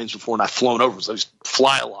airplanes before and I've flown over, so I just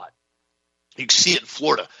fly a lot. You can see it in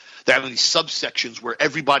Florida. They're having these subsections where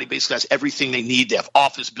everybody basically has everything they need. They have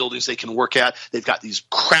office buildings they can work at. They've got these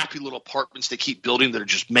crappy little apartments they keep building that are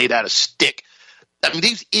just made out of stick. I mean, they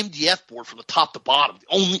use MDF board from the top to bottom.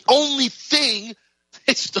 The only thing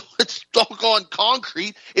that's doggone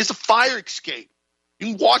concrete is a fire escape. You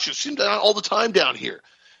can watch it. See them all the time down here.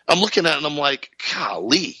 I'm looking at it and I'm like,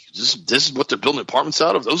 golly, this is what they're building apartments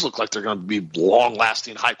out of? Those look like they're going to be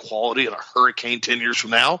long-lasting, high quality and a hurricane 10 years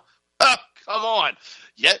from now. Come on.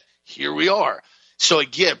 Yet, here we are. So,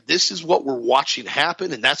 again, this is what we're watching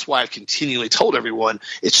happen, and that's why I've continually told everyone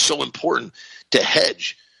it's so important to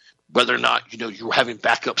hedge, whether or not, you're having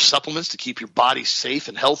backup supplements to keep your body safe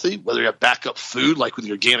and healthy, whether you have backup food like with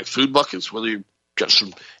your organic food buckets, whether you've got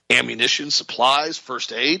some ammunition, supplies,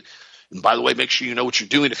 first aid. And by the way, make sure you know what you're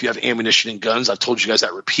doing if you have ammunition and guns. I've told you guys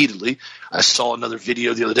that repeatedly. I saw another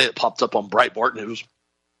video the other day that popped up on Breitbart, and it was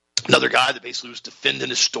another guy that basically was defending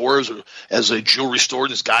his store as a jewelry store,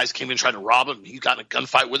 and his guys came in trying to rob him. He got in a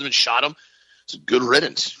gunfight with him and shot him. It's a good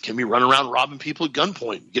riddance. Can we run around robbing people at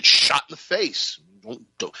gunpoint? You get shot in the face.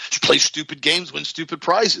 Don't just play stupid games, win stupid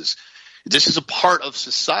prizes. This is a part of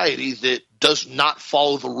society that does not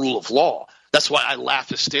follow the rule of law. That's why I laugh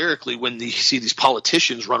hysterically when you see these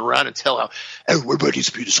politicians run around and tell how everybody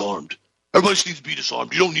needs to be disarmed. Everybody needs to be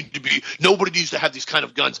disarmed. Nobody needs to have these kind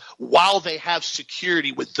of guns while they have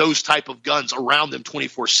security with those type of guns around them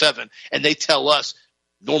 24/7. And they tell us,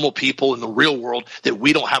 normal people in the real world, that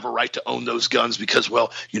we don't have a right to own those guns because,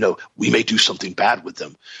 we may do something bad with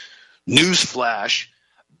them. Newsflash,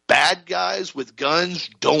 bad guys with guns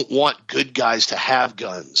don't want good guys to have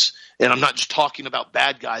guns. And I'm not just talking about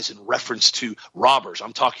bad guys in reference to robbers.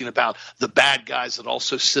 I'm talking about the bad guys that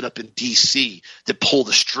also sit up in D.C. that pull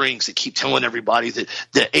the strings, that keep telling everybody that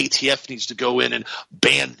the ATF needs to go in and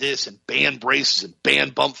ban this and ban braces and ban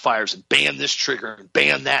bump fires and ban this trigger and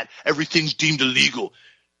ban that. Everything's deemed illegal.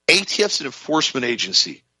 ATF's an enforcement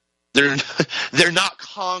agency. They're not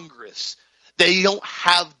Congress. They don't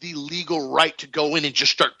have the legal right to go in and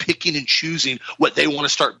just start picking and choosing what they want to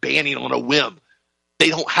start banning on a whim. They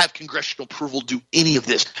don't have congressional approval to do any of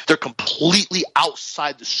this. They're completely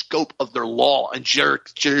outside the scope of their law and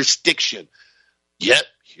jurisdiction. Yet,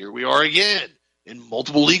 here we are again in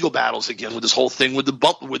multiple legal battles again with this whole thing with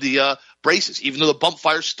the braces, even though the bump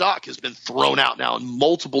fire stock has been thrown out now in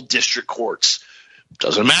multiple district courts.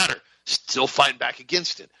 Doesn't matter. Still fighting back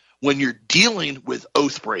against it. When you're dealing with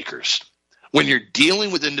oath breakers, when you're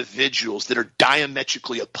dealing with individuals that are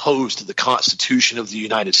diametrically opposed to the Constitution of the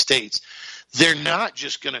United States, they're not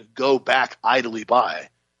just going to go back idly by.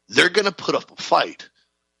 They're going to put up a fight.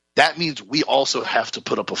 That means we also have to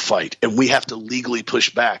put up a fight, and we have to legally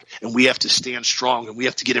push back, and we have to stand strong, and we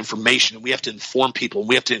have to get information, and we have to inform people, and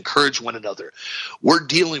we have to encourage one another. We're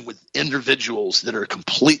dealing with individuals that are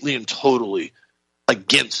completely and totally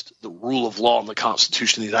against the rule of law and the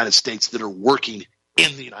Constitution of the United States that are working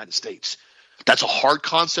in the United States. That's a hard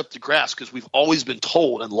concept to grasp because we've always been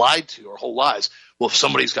told and lied to our whole lives, well, if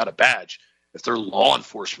somebody's got a badge, if they're law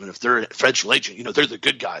enforcement, if they're a federal agent, they're the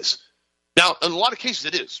good guys. Now, in a lot of cases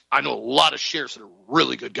it is. I know a lot of sheriffs that are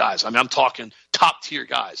really good guys. I mean, I'm talking top-tier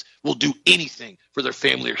guys will do anything for their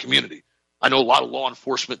family or community. I know a lot of law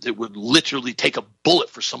enforcement that would literally take a bullet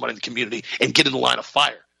for somebody in the community and get in the line of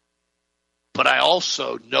fire. But I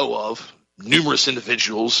also know of numerous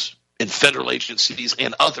individuals in federal agencies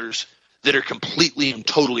and others that are completely and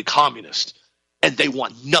totally communist. And they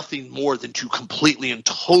want nothing more than to completely and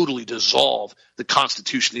totally dissolve the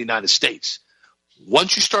Constitution of the United States.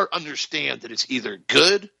 Once you start understand that it's either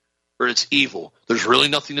good or it's evil, there's really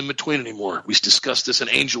nothing in between anymore. We discussed this in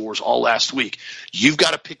Angel Wars all last week. You've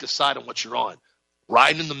got to pick a side on what you're on.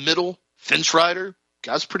 riding in the middle, fence rider.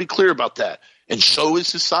 God's pretty clear about that. And so is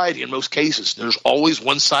society in most cases. There's always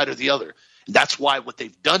one side or the other. And that's why what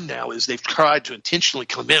they've done now is they've tried to intentionally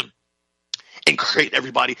come in and create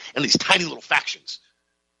everybody in these tiny little factions.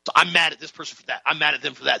 So I'm mad at this person for that. I'm mad at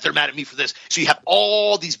them for that. They're mad at me for this. So you have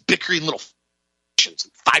all these bickering little factions,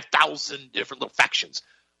 5,000 different little factions.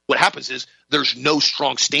 What happens is there's no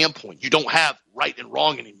strong standpoint. You don't have right and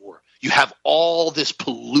wrong anymore. You have all this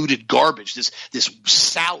polluted garbage, this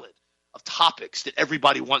salad of topics that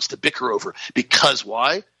everybody wants to bicker over. Because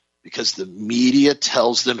why? Because the media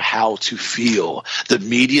tells them how to feel. The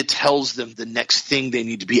media tells them the next thing they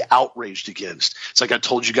need to be outraged against. It's like I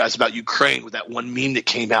told you guys about Ukraine with that one meme that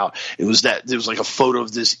came out. It was that there was like a photo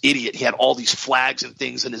of this idiot. He had all these flags and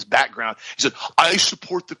things in his background. He said, I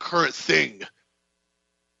support the current thing.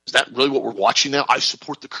 Is that really what we're watching now? I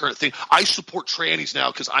support the current thing. I support trannies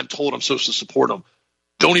now because I'm told I'm supposed to support them.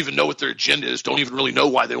 Don't even know what their agenda is, don't even really know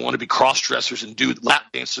why they want to be cross-dressers and do lap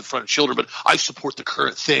dances in front of children, but I support the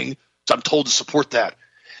current thing, so I'm told to support that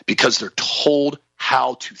because they're told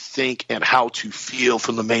how to think and how to feel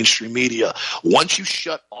from the mainstream media. Once you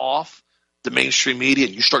shut off the mainstream media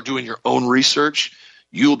and you start doing your own research,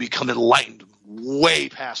 you will become enlightened way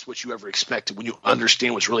past what you ever expected when you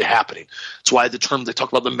understand what's really happening. That's why the term they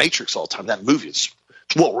talk about the Matrix all the time, that movie, it's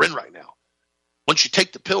what we're in right now. Once you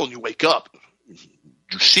take the pill and you wake up,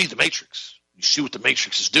 you see the Matrix. You see what the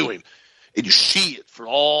Matrix is doing, and you see it for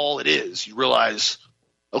all it is. You realize,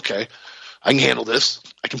 okay, I can handle this.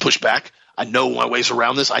 I can push back. I know my ways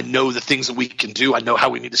around this. I know the things that we can do. I know how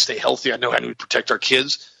we need to stay healthy. I know how we need to protect our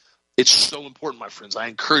kids. It's so important, my friends. I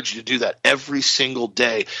encourage you to do that every single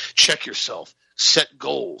day. Check yourself. Set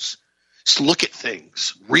goals. Just look at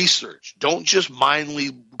things. Research. Don't just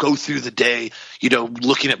mindlessly go through the day,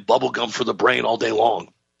 looking at bubble gum for the brain all day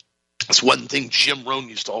long. That's one thing Jim Rohn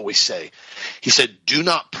used to always say. He said, do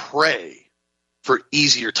not pray for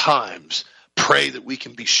easier times. Pray that we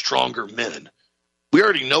can be stronger men. We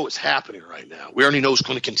already know what's happening right now. We already know it's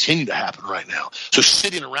going to continue to happen right now. So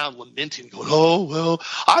sitting around lamenting, going, oh, well,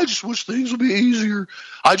 I just wish things would be easier.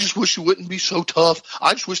 I just wish it wouldn't be so tough.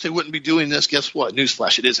 I just wish they wouldn't be doing this. Guess what?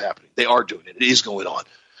 Newsflash, it is happening. They are doing it. It is going on.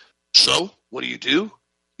 So what do?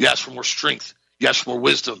 You ask for more strength. You ask for more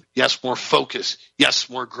wisdom. You ask for more focus. You ask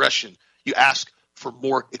for more aggression. You ask for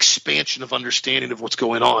more expansion of understanding of what's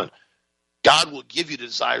going on. God will give you the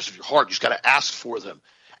desires of your heart. You just got to ask for them.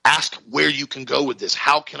 Ask where you can go with this.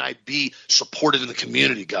 How can I be supported in the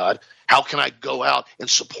community, God? How can I go out and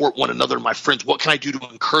support one another and my friends? What can I do to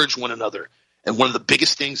encourage one another? And one of the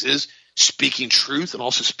biggest things is speaking truth and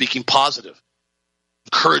also speaking positive.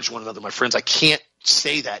 Encourage one another, my friends. I can't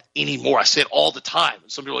say that anymore. I say it all the time.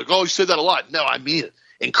 Some people are like, oh, you say that a lot. No, I mean it.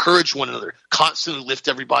 Encourage one another. Constantly lift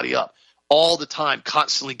everybody up. All the time,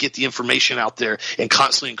 constantly get the information out there and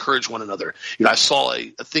constantly encourage one another. I saw a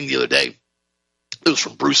thing the other day. It was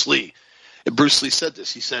from Bruce Lee. And Bruce Lee said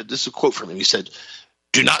this. He said, this is a quote from him. He said,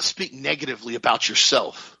 do not speak negatively about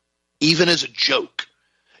yourself, even as a joke.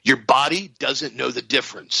 Your body doesn't know the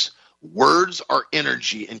difference. Words are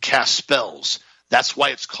energy and cast spells. That's why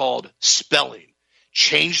it's called spelling.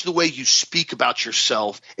 Change the way you speak about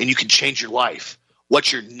yourself and you can change your life.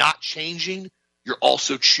 What you're not changing, you're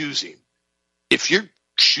also choosing. If you're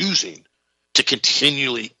choosing to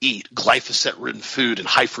continually eat glyphosate-ridden food and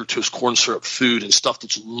high fructose corn syrup food and stuff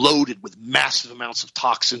that's loaded with massive amounts of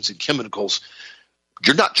toxins and chemicals,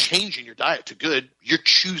 you're not changing your diet to good. You're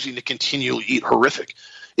choosing to continually eat horrific.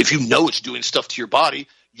 If you know it's doing stuff to your body,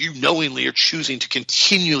 you knowingly are choosing to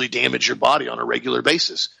continually damage your body on a regular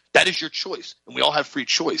basis. That is your choice, and we all have free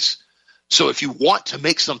choice. So if you want to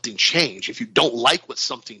make something change, if you don't like what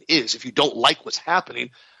something is, if you don't like what's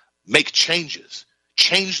happening, make changes.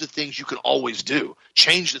 Change the things you can always do.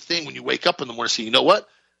 Change the thing when you wake up in the morning and say, you know what?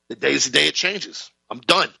 The day is the day it changes. I'm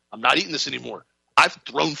done. I'm not eating this anymore. I've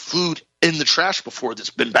thrown food in the trash before that's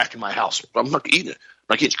been back in my house. I'm not eating it.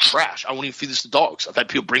 I'm not, it's trash. I won't even feed this to dogs. I've had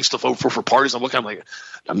people bring stuff over for parties. I'm like,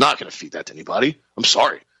 I'm not going to feed that to anybody. I'm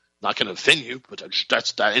sorry. I'm not going to offend you, but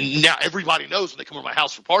that's that. And now everybody knows when they come over to my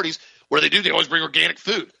house for parties, what do? They always bring organic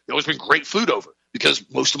food. They always bring great food over because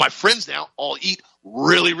most of my friends now all eat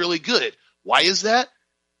really, really good. Why is that?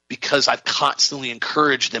 Because I've constantly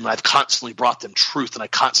encouraged them and I've constantly brought them truth and I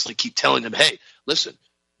constantly keep telling them, hey, listen,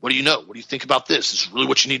 what do you know? What do you think about this? This is really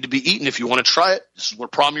what you need to be eating. If you want to try it, this is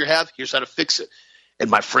what problem you have. Here's how to fix it. And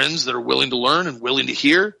my friends that are willing to learn and willing to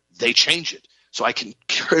hear, they change it. So I can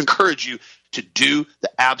encourage you to do the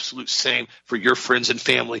absolute same for your friends and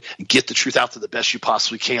family and get the truth out to the best you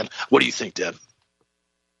possibly can. What do you think, Deb?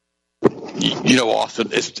 Austin,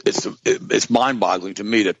 it's mind-boggling to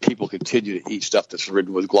me that people continue to eat stuff that's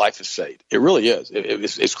ridden with glyphosate. It really is.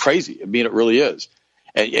 It's crazy. I mean, it really is.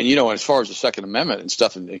 And as far as the Second Amendment and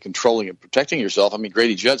stuff and controlling and protecting yourself, I mean,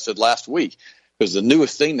 Grady Judd said last week, because the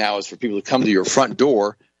newest thing now is for people to come to your front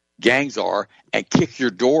door, gangs are, and kick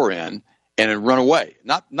your door in and then run away.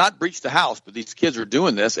 Not breach the house, but these kids are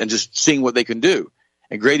doing this and just seeing what they can do.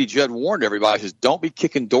 And Grady Judd warned everybody, he says, don't be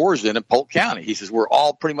kicking doors in Polk County. He says, we're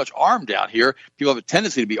all pretty much armed down here. People have a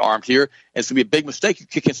tendency to be armed here, and it's going to be a big mistake you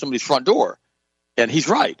kick in somebody's front door. And he's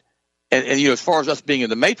right. And as far as us being in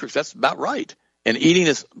the Matrix, that's about right. And eating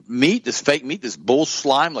this meat, this fake meat, this bull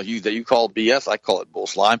slime that you call BS, I call it bull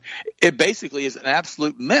slime, it basically is an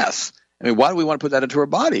absolute mess. I mean, why do we want to put that into our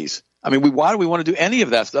bodies? I mean, why do we want to do any of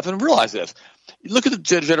that stuff? And realize this. Look at the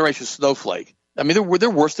generation Snow Flake. I mean, they're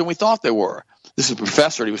worse than we thought they were. This is a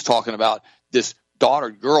professor, and he was talking about this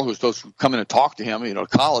girl who was supposed to come in and talk to him, to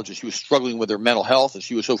college, and she was struggling with her mental health, and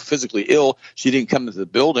she was so physically ill, she didn't come into the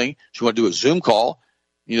building. She wanted to do a Zoom call.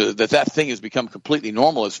 That thing has become completely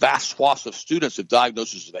normal. As vast swaths of students have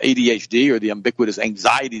diagnoses of ADHD or the ubiquitous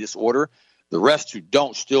anxiety disorder. The rest who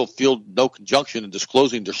don't still feel no conjunction in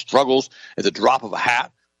disclosing their struggles at the drop of a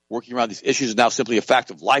hat. Working around these issues is now simply a fact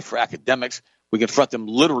of life for academics. We confront them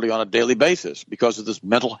literally on a daily basis because of this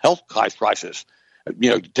mental health crisis.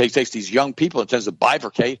 It takes these young people and tends to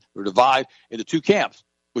bifurcate or divide into two camps,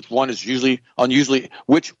 which one is usually unusually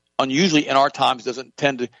in our times doesn't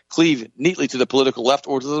tend to cleave neatly to the political left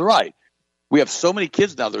or to the right. We have so many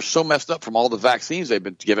kids now, they're so messed up from all the vaccines they've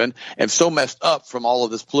been given and so messed up from all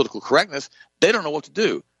of this political correctness, they don't know what to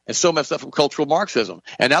do. And so messed up from cultural Marxism.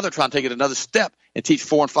 And now they're trying to take it another step and teach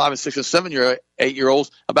 4 and 5 and 6 and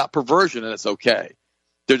 8-year-olds about perversion, and it's okay.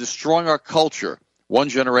 They're destroying our culture one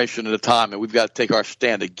generation at a time, and we've got to take our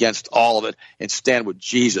stand against all of it and stand with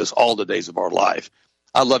Jesus all the days of our life.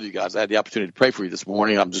 I love you guys. I had the opportunity to pray for you this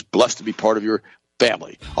morning. I'm just blessed to be part of your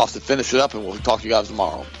family. Austin, finish it up, and we'll talk to you guys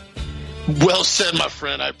tomorrow. Well said, my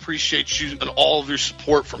friend. I appreciate you and all of your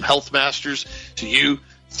support from Health Masters to you.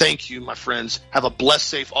 Thank you, my friends. Have a blessed,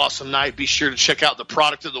 safe, awesome night. Be sure to check out the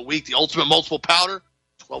product of the week, the Ultimate Multiple Powder,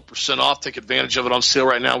 12% off. Take advantage of it on sale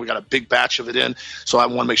right now. We got a big batch of it in, so I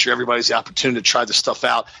want to make sure everybody's the opportunity to try this stuff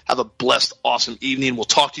out. Have a blessed, awesome evening. We'll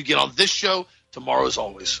talk to you again on this show tomorrow as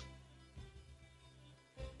always.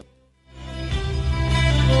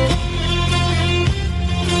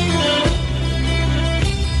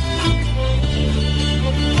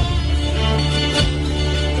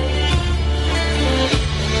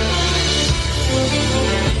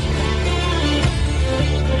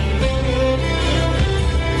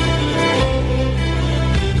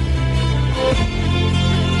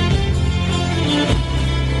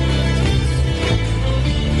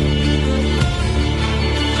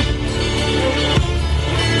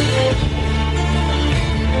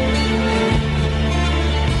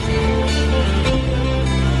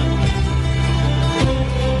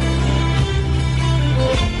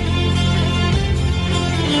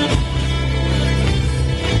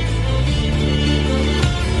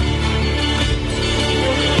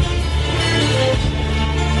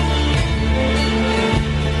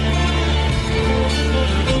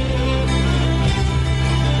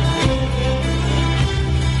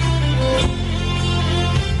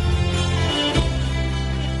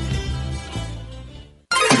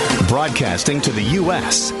 Broadcasting to the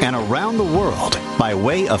U.S. and around the world by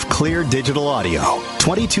way of clear digital audio,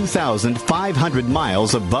 22,500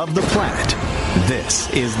 miles above the planet. This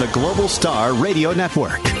is the Global Star Radio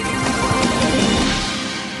Network.